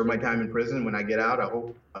want to serve my time in prison. When I get out, I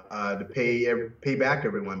hope to pay back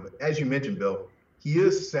everyone. But as you mentioned, Bill, he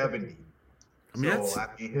is 70.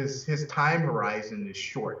 His time horizon is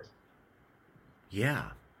short.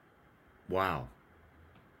 Yeah. Wow.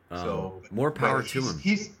 So more power to him.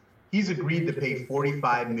 He's agreed to pay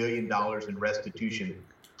 $45 million in restitution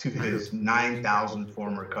to his 9,000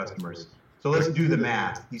 former customers. So let's do the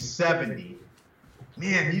math. He's 70.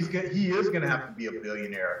 Man, he is going to have to be a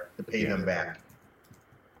billionaire to pay them back.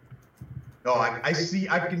 Oh, I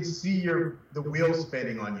can see the wheels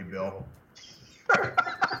spinning on you, Bill.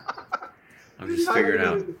 I'm just figuring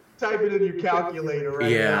out. Type it in your calculator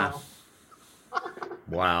right now.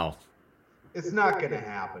 Wow. It's not going to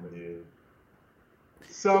happen, dude.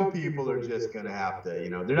 Some people are just going to have to, they're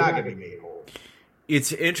not going to be made whole.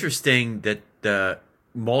 It's interesting that the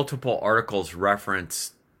multiple articles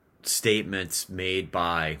reference statements made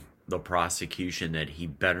by the prosecution that he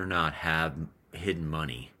better not have hidden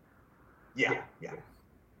money. Yeah.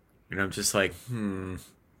 And I'm just like, you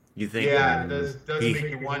think? Yeah, it does make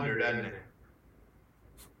you wonder, doesn't it?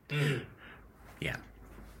 Yeah.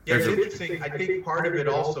 Yeah, it's interesting. I think part of it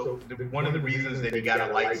also, one of the reasons that he got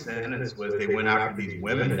a light sentence was they went after these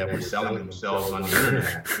women that were selling themselves on the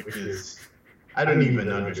internet, which is, I don't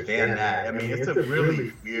even understand that. I mean, it's a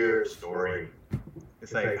really weird story.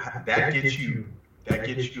 It's like, that gets you a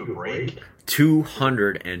break.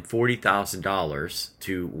 $240,000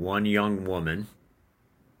 to one young woman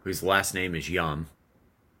whose last name is Yum.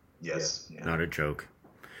 Yes. Yeah. Not a joke.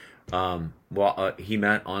 He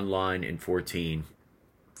met online in 2014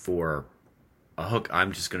 for a hook.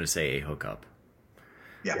 I'm just going to say a hookup.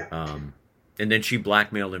 Yeah. And then she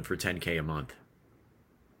blackmailed him for $10K a month.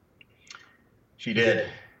 She did.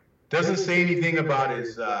 Doesn't say anything about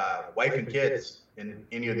his wife and kids in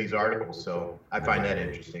any of these articles, so I find that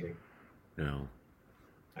interesting. No.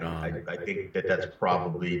 I think that's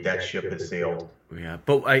probably, that ship has sailed. Yeah,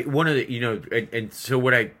 but and so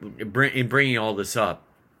what in bringing all this up,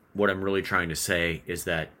 what I'm really trying to say is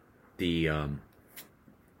that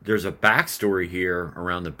there's a backstory here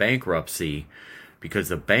around the bankruptcy, because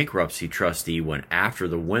the bankruptcy trustee went after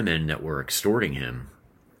the women that were extorting him,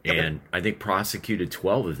 and I think prosecuted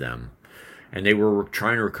 12 of them, and they were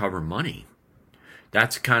trying to recover money.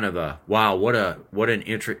 That's kind of a wow. What an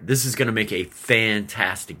interest. This is going to make a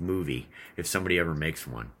fantastic movie if somebody ever makes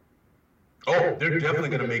one. Oh, they're definitely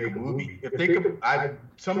going to make a movie. If they could,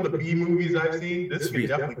 some of the B movies I've seen, this could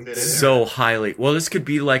definitely fit in there. So highly. Well, this could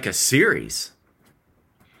be like a series.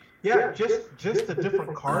 Yeah, just the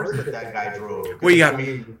different cars that guy drove. Well, you got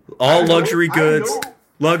all luxury goods,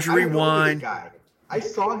 luxury wine. I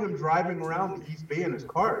saw him driving around the East Bay in his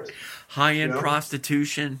cars. High-end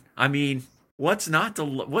prostitution. I mean, what's not to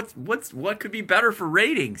what could be better for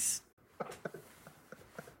ratings?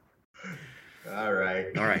 All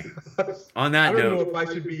right. On that note, I don't know if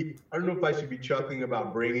I should be chuckling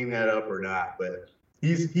about bringing that up or not, but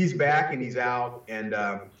he's back and he's out, and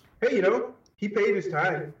hey, he paid his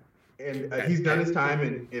time, and he's done his time,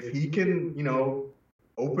 and if he can,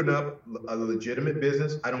 open up a legitimate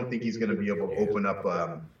business, I don't think he's going to be able to open up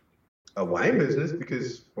a wine business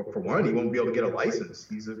because, for one, he won't be able to get a license.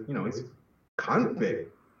 He's a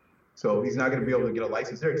convict. So he's not going to be able to get a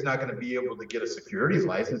license there. He's not going to be able to get a securities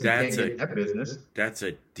license. He can't get that business. That's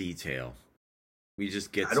a detail. We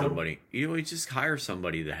just get somebody. We just hire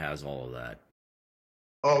somebody that has all of that.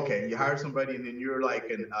 Oh, okay. You hire somebody and then you're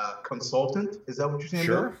like a consultant? Is that what you're saying?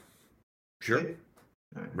 Sure. Okay.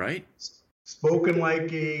 Right. Spoken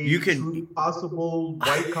like a truly possible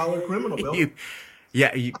white-collar criminal, Bill.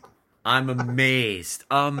 I'm amazed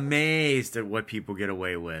at what people get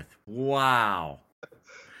away with. Wow.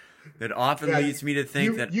 That often leads me to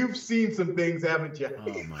think that you've seen some things, haven't you?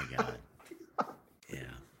 Oh my God!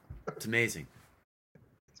 Yeah, it's amazing,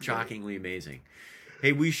 shockingly amazing.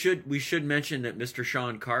 Hey, we should mention that Mr.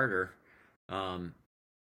 Sean Carter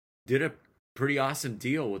did a pretty awesome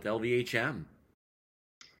deal with LVHM.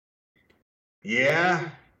 Yeah,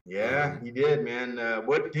 he did, man.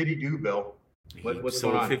 What did he do, Bill? What's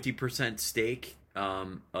sold 50% stake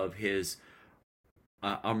of his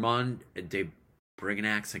Armand de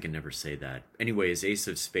Briganax, I can never say that. Anyways, Ace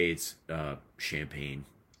of Spades champagne.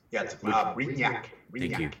 Yeah, it's Brignac.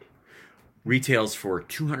 Thank you. Retails for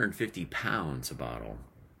 £250 a bottle.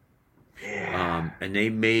 Yeah. And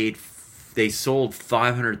they sold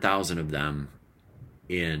 500,000 of them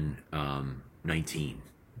in 19.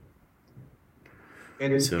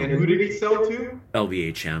 And who did he sell to?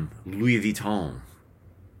 LVHM, Louis Vuitton,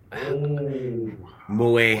 Oh,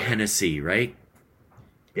 Moet Hennessy, right?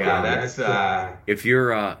 yeah, that's If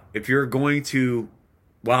you're going to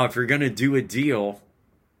do a deal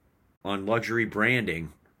on luxury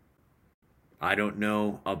branding, I don't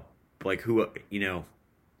know who,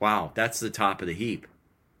 wow, that's the top of the heap.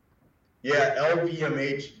 yeah.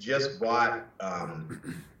 LVMH just bought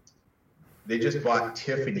they just bought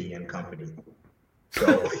Tiffany and Company.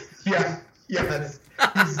 So yeah,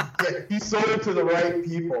 he sold it to the right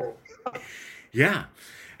people. Yeah.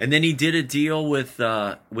 And then he did a deal with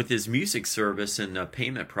his music service and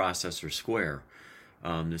payment processor Square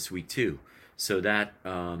this week too. So that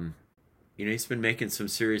he's been making some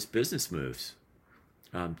serious business moves.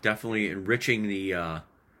 Definitely enriching the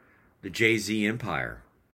Jay-Z empire.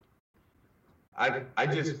 I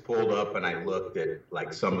just pulled up and I looked at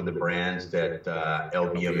like some of the brands that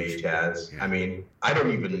LVMH has. Yeah. I mean, I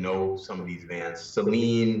don't even know some of these brands.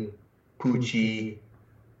 Celine, Pucci,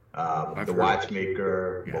 the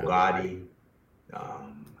watchmaker, Yeah. Bugatti.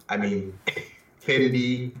 I mean,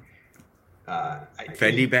 Fendi.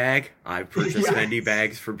 Fendi bag. I've purchased Yes. Fendi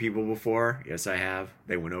bags for people before. Yes, I have.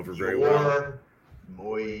 They went over very well.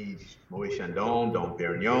 Moet Chandon, Dom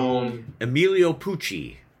Perignon. Emilio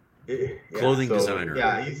Pucci, Yeah, clothing designer.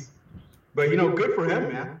 Yeah, but good for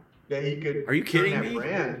him, man. That he could. Are you kidding turn that me?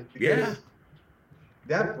 Brand Yeah.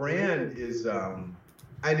 That brand is, and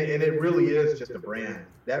it really is just a brand.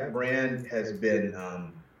 That brand has been,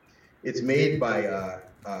 it's made by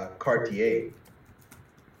Cartier.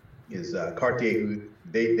 Cartier who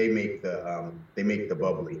they make the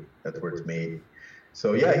bubbly. That's where it's made.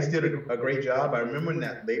 So yeah, he's did a great job. I remember when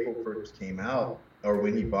that label first came out, or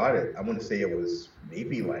when he bought it. I want to say it was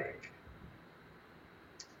maybe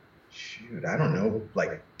I don't know,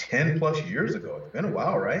 like 10 plus years ago. It's been a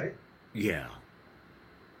while, right? Yeah.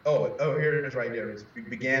 Oh, here it is right there. It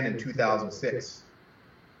began in 2006.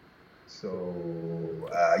 So,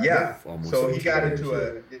 yeah. Almost So he 15 got years.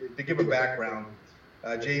 into to give a background,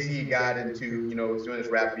 Jay-Z got into, was doing his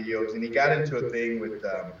rap videos, and he got into a thing with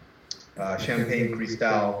Champagne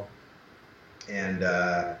Cristal, and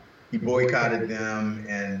he boycotted them,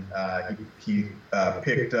 and he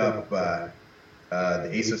picked up the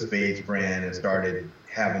Ace of Spades brand and started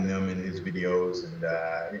having them in his videos, and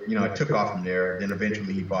it took off from there. Then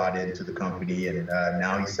eventually he bought into the company, and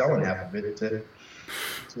now he's selling half of it to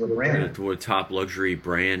a brand. To a top luxury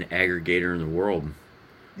brand aggregator in the world.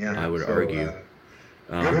 Yeah, I would argue.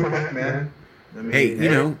 Good for him, man. I mean, Hey,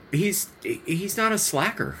 he's not a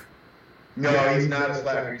slacker. No, he's not a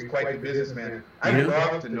slacker. He's quite the businessman. I'd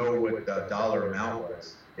love to know what the dollar amount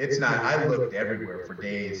was. It's not. I looked everywhere for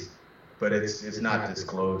days, but it's not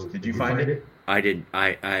disclosed. Did you find it? I didn't.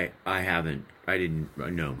 I haven't. I didn't.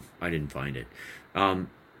 No, I didn't find it.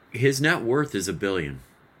 His net worth is $1 billion.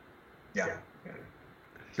 Yeah.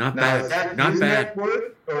 Not Now, bad. is that Not his bad. net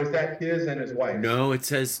worth, or is that his and his wife? No, it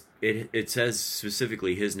says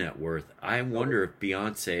specifically his net worth. I wonder if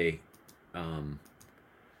Beyonce.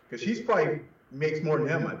 Because she's probably makes more than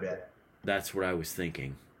him, I bet. That's what I was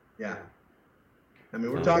thinking. Yeah. I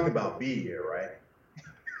mean, we're talking about B here, right?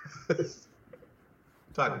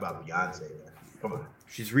 Talking about Beyonce, man. Come on.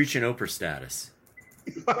 She's reaching Oprah status.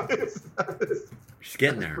 She's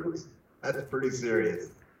getting there. That's pretty serious.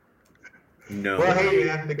 No. Well, hey,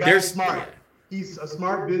 man, the guy's There's- smart. He's a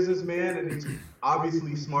smart businessman, and he's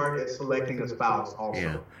obviously smart at selecting a spouse also.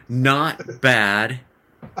 Yeah. Not bad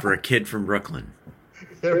for a kid from Brooklyn.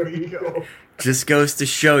 There we go. Just goes to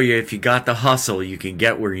show you, if you got the hustle, you can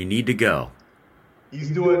get where you need to go. He's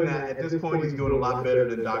doing that. At this point, he's doing a lot better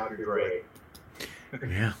than Dr. Dre.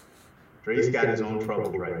 Yeah. Dre's got his own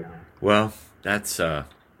troubles right now. Well, that's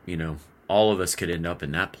all of us could end up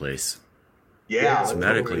in that place. Yeah, It's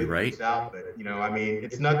medically, right? Out, but, I mean,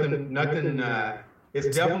 it's nothing.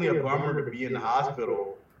 It's definitely a bummer to be in the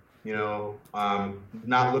hospital,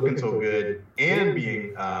 not looking so good, and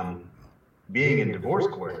being in divorce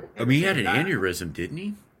court. I mean, he had an aneurysm, didn't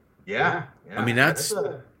he? Yeah. I mean,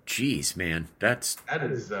 jeez, man, that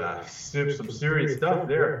is some serious stuff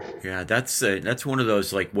there. Yeah, that's one of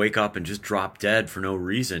those wake up and just drop dead for no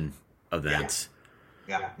reason events.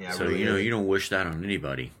 Yeah. So really you don't wish that on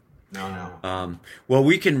anybody. No. Well,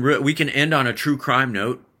 we can end on a true crime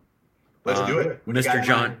note. Let's do it.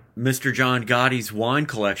 Mr. John Gotti's wine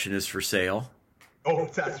collection is for sale. Oh,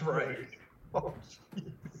 that's right. Oh,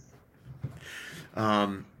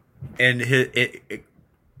 And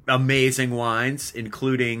amazing wines,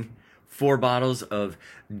 including 4 bottles of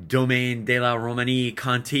Domaine de la Romanie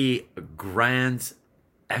Conti Grand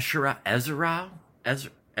Echerau?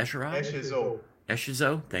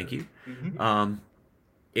 Echezeaux, thank you. Mm-hmm.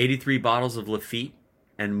 83 bottles of Lafite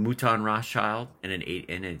and Mouton Rothschild, and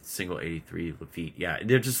a single 83 Lafite. Yeah,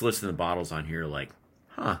 they're just listing the bottles on here like,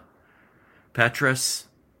 huh. Petrus.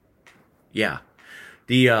 Yeah.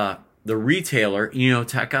 The retailer,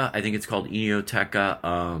 Enoteca, I think it's called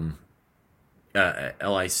Enoteca,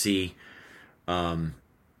 LIC.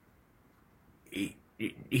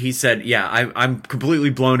 He said, yeah, I'm completely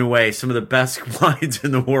blown away. Some of the best wines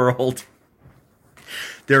in the world.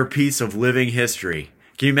 They're a piece of living history.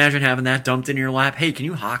 Can you imagine having that dumped in your lap? Hey, can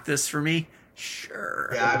you hawk this for me?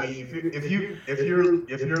 Sure. Yeah, I mean, if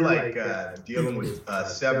you're like dealing with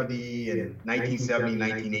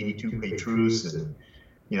 1982 Petrus, and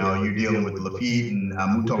you're dealing with Lafite and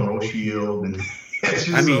Mouton Rothschild, and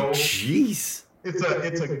I mean, jeez. It's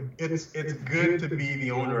good to be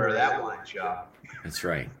the owner of that wine shop. That's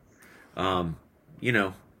right. And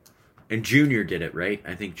Junior did it, right?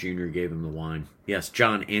 I think Junior gave him the wine. Yes,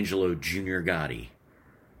 John Angelo Junior Gotti.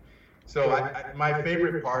 So my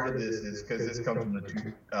favorite part of this is because this comes from the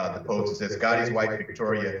post. It says Gotti's wife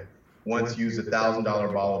Victoria once used $1,000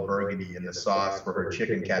 bottle of Burgundy in the sauce for her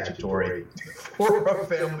chicken cacciatore for a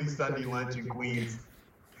family Sunday lunch in Queens,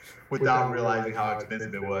 without realizing how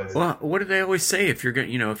expensive it was. Well, what do they always say? If you're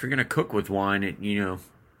gonna cook with wine, it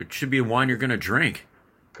should be a wine you're gonna drink.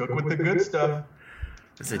 Cook with the good stuff.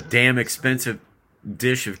 It's a damn expensive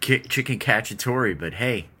dish of chicken cacciatore, but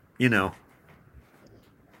hey,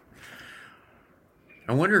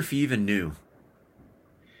 I wonder if he even knew.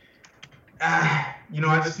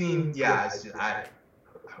 I've seen. Yeah,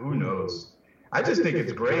 who knows? I just think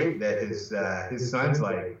it's great that his son's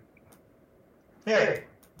like, hey,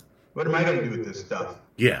 what am I going to do with this stuff?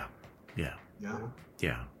 Yeah. Yeah.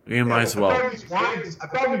 You might as well. I found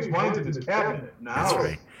these wines in his cabinet.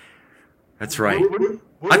 That's right.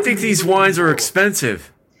 I think these wines are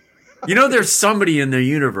expensive. There's somebody in the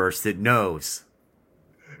universe that knows.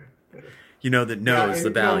 That knows the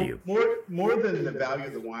value. More than the value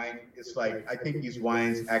of the wine, it's like I think these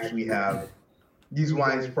wines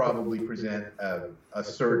probably present a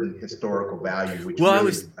certain historical value, which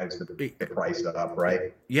drives the price up,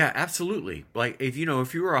 right? Yeah, absolutely. Like if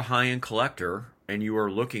you were a high-end collector and you were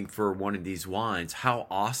looking for one of these wines, how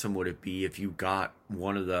awesome would it be if you got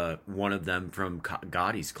one of them from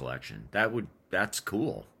Gotti's collection? That's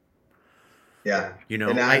cool. Yeah.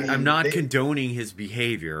 I'm not condoning his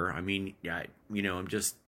behavior. I mean, I'm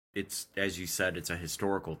just, it's, as you said, it's a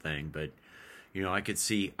historical thing, but, I could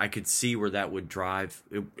see where that would drive,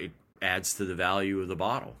 it adds to the value of the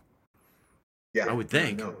bottle. Yeah. I would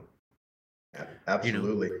think. No. Yeah,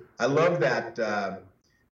 absolutely. I love that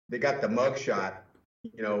they got the mugshot,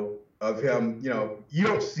 of him. You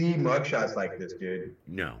don't see mugshots like this, dude.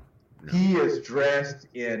 No. He is dressed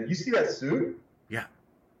in, you see that suit? Yeah.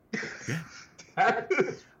 Yeah.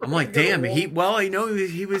 I'm like, damn. He was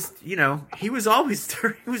always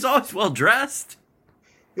well dressed.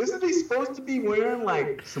 Isn't he supposed to be wearing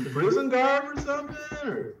like some prison garb or something?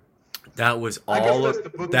 Or? That was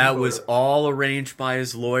all arranged by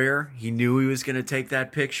his lawyer. He knew he was going to take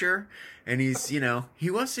that picture, and he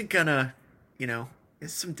wasn't gonna,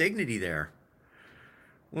 there's some dignity there.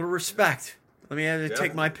 A little respect. Let me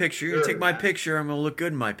take my picture. You're gonna take my picture. I'm gonna look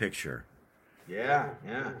good in my picture. Yeah.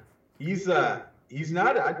 He's not.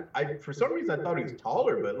 I for some reason I thought he was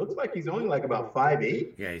taller, but it looks like he's only like about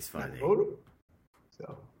 5'8". Yeah, he's 5'8".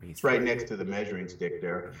 So he's right next to the measuring stick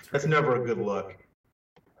there. That's never a good look.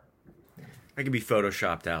 I can be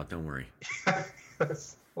photoshopped out. Don't worry.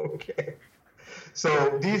 Okay.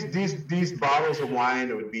 So these bottles of wine,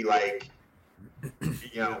 it would be like,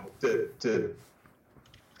 to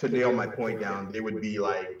nail my point down, it would be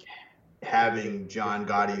like having John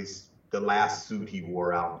Gotti's the last suit he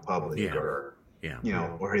wore out in public, or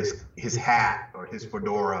his hat or his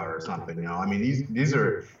fedora or something. I mean, these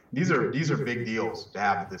are big deals to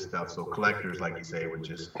have this stuff. So collectors, like you say, would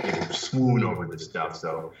just swoon over this stuff.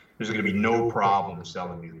 So there's going to be no problem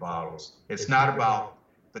selling these bottles. It's not about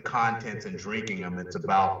the contents and drinking them. It's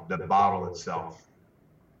about the bottle itself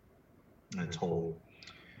and its whole.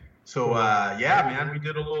 So man, we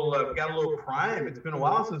did we got a little crime. It's been a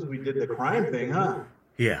while since we did the crime thing, huh?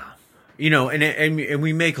 Yeah. And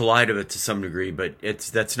we make light of it to some degree, but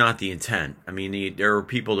that's not the intent. I mean, there are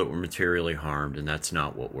people that were materially harmed, and that's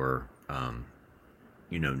not what we're,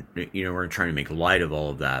 we're trying to make light of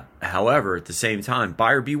all of that. However, at the same time,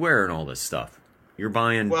 buyer beware and all this stuff. You're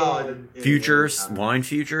buying futures, wine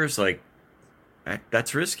futures, like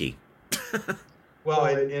that's risky. Well,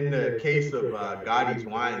 in the case of Gotti's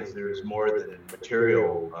wines, there's more than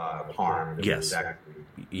material harm. Yes.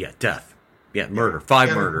 Yeah, death. Yeah, murder.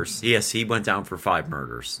 5 murders. Yes, he went down for 5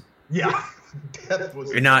 murders. Yeah. Death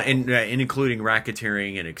was not including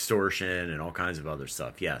racketeering and extortion and all kinds of other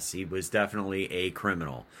stuff. Yes, he was definitely a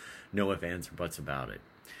criminal. No ifs, ands, or buts about it.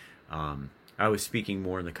 I was speaking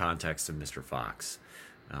more in the context of Mr. Fox.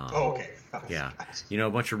 Okay. Yeah. You know,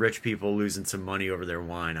 a bunch of rich people losing some money over their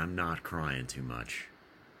wine. I'm not crying too much.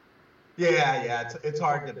 Yeah. It's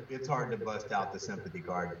hard to bust out the sympathy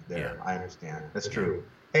card there. Yeah. I understand. That's true.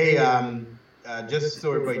 Hey, just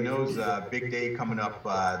so everybody knows, big day coming up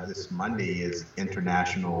this Monday is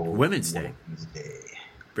International Women's Day.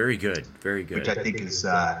 Very good. Which I think is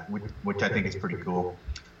pretty cool.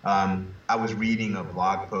 I was reading a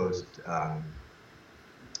blog post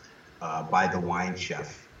by the wine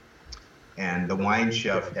chef, and the wine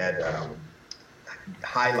chef had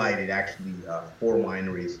highlighted actually 4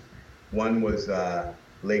 wineries. One was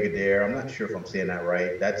Lagardère. I'm not sure if I'm saying that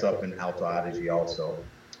right. That's up in Alto Adige also.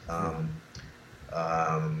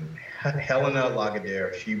 Helena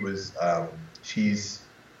Lagardère, she's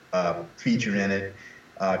featured in it.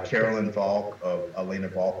 Carolyn Valk of Elena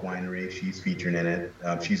Valk Winery, she's featured in it.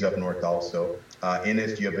 She's up north also.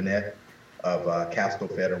 Ines Giovanet of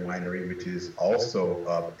Castelfeder Winery, which is also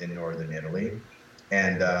up in northern Italy.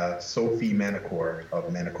 And Sophie Manacor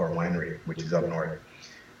of Manacor Winery, which is up north.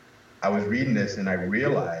 I was reading this and I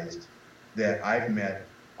realized that I've met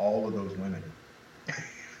all of those women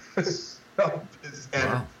at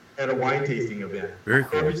a wine tasting event. Very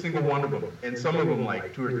cool. Every single one of them, and some of them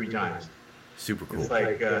like 2 or 3 times. Super cool. It's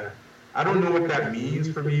like, I don't know what that means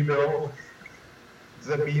for me, Bill. Does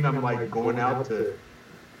that mean I'm like going out to...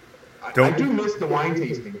 I do miss the wine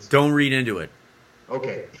tastings. Don't read into it.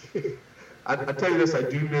 Okay. I tell you this, I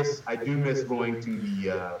do miss going to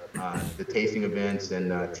the tasting events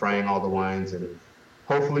and trying all the wines, and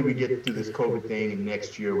hopefully we get through this COVID thing and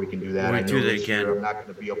next year we can do that. I know do that again. Year I'm not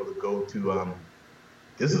going to be able to go to,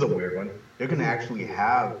 this is a weird one. They're going to actually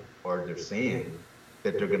have, or they're saying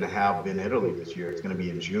that they're going to have in Italy this year. It's going to be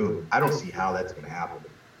in June. I don't see how that's going to happen.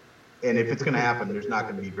 And if it's going to happen, there's not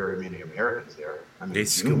going to be very many Americans there. I mean,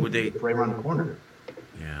 it's right around the corner.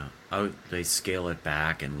 Yeah. They scale it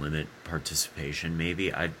back and limit participation,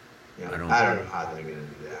 maybe? I don't know how they're going to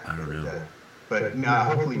do that. I don't know. But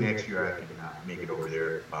hopefully next year I can make it over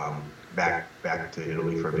there, back to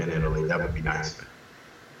Italy for Vin Italy. That would be nice.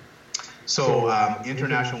 So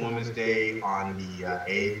International Women's Day on the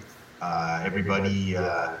 8th. Everybody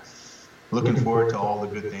looking forward to all the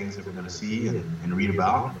good things that we're going to see and read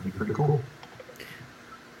about. It'll be pretty cool.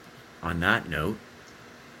 On that note,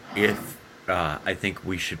 I think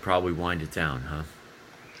we should probably wind it down, huh?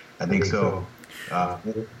 I think so.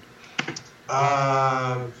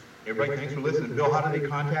 Everybody, thanks for listening. Bill, how do they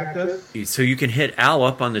contact us? So you can hit Al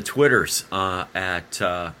up on the Twitters at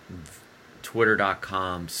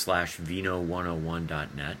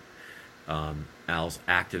twitter.com/vino101.net. Al's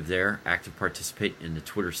active there, active participant in the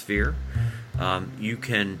Twitter sphere. You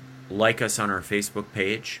can like us on our Facebook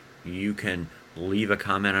page. You can leave a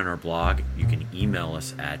comment on our blog. You can email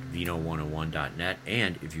us at vino101.net.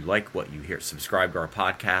 And if you like what you hear, subscribe to our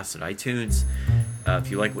podcast at iTunes.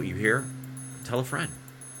 If you like what you hear, tell a friend.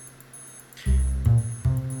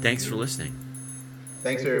 Thanks for listening.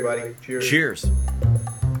 Thanks, everybody. Cheers. Cheers.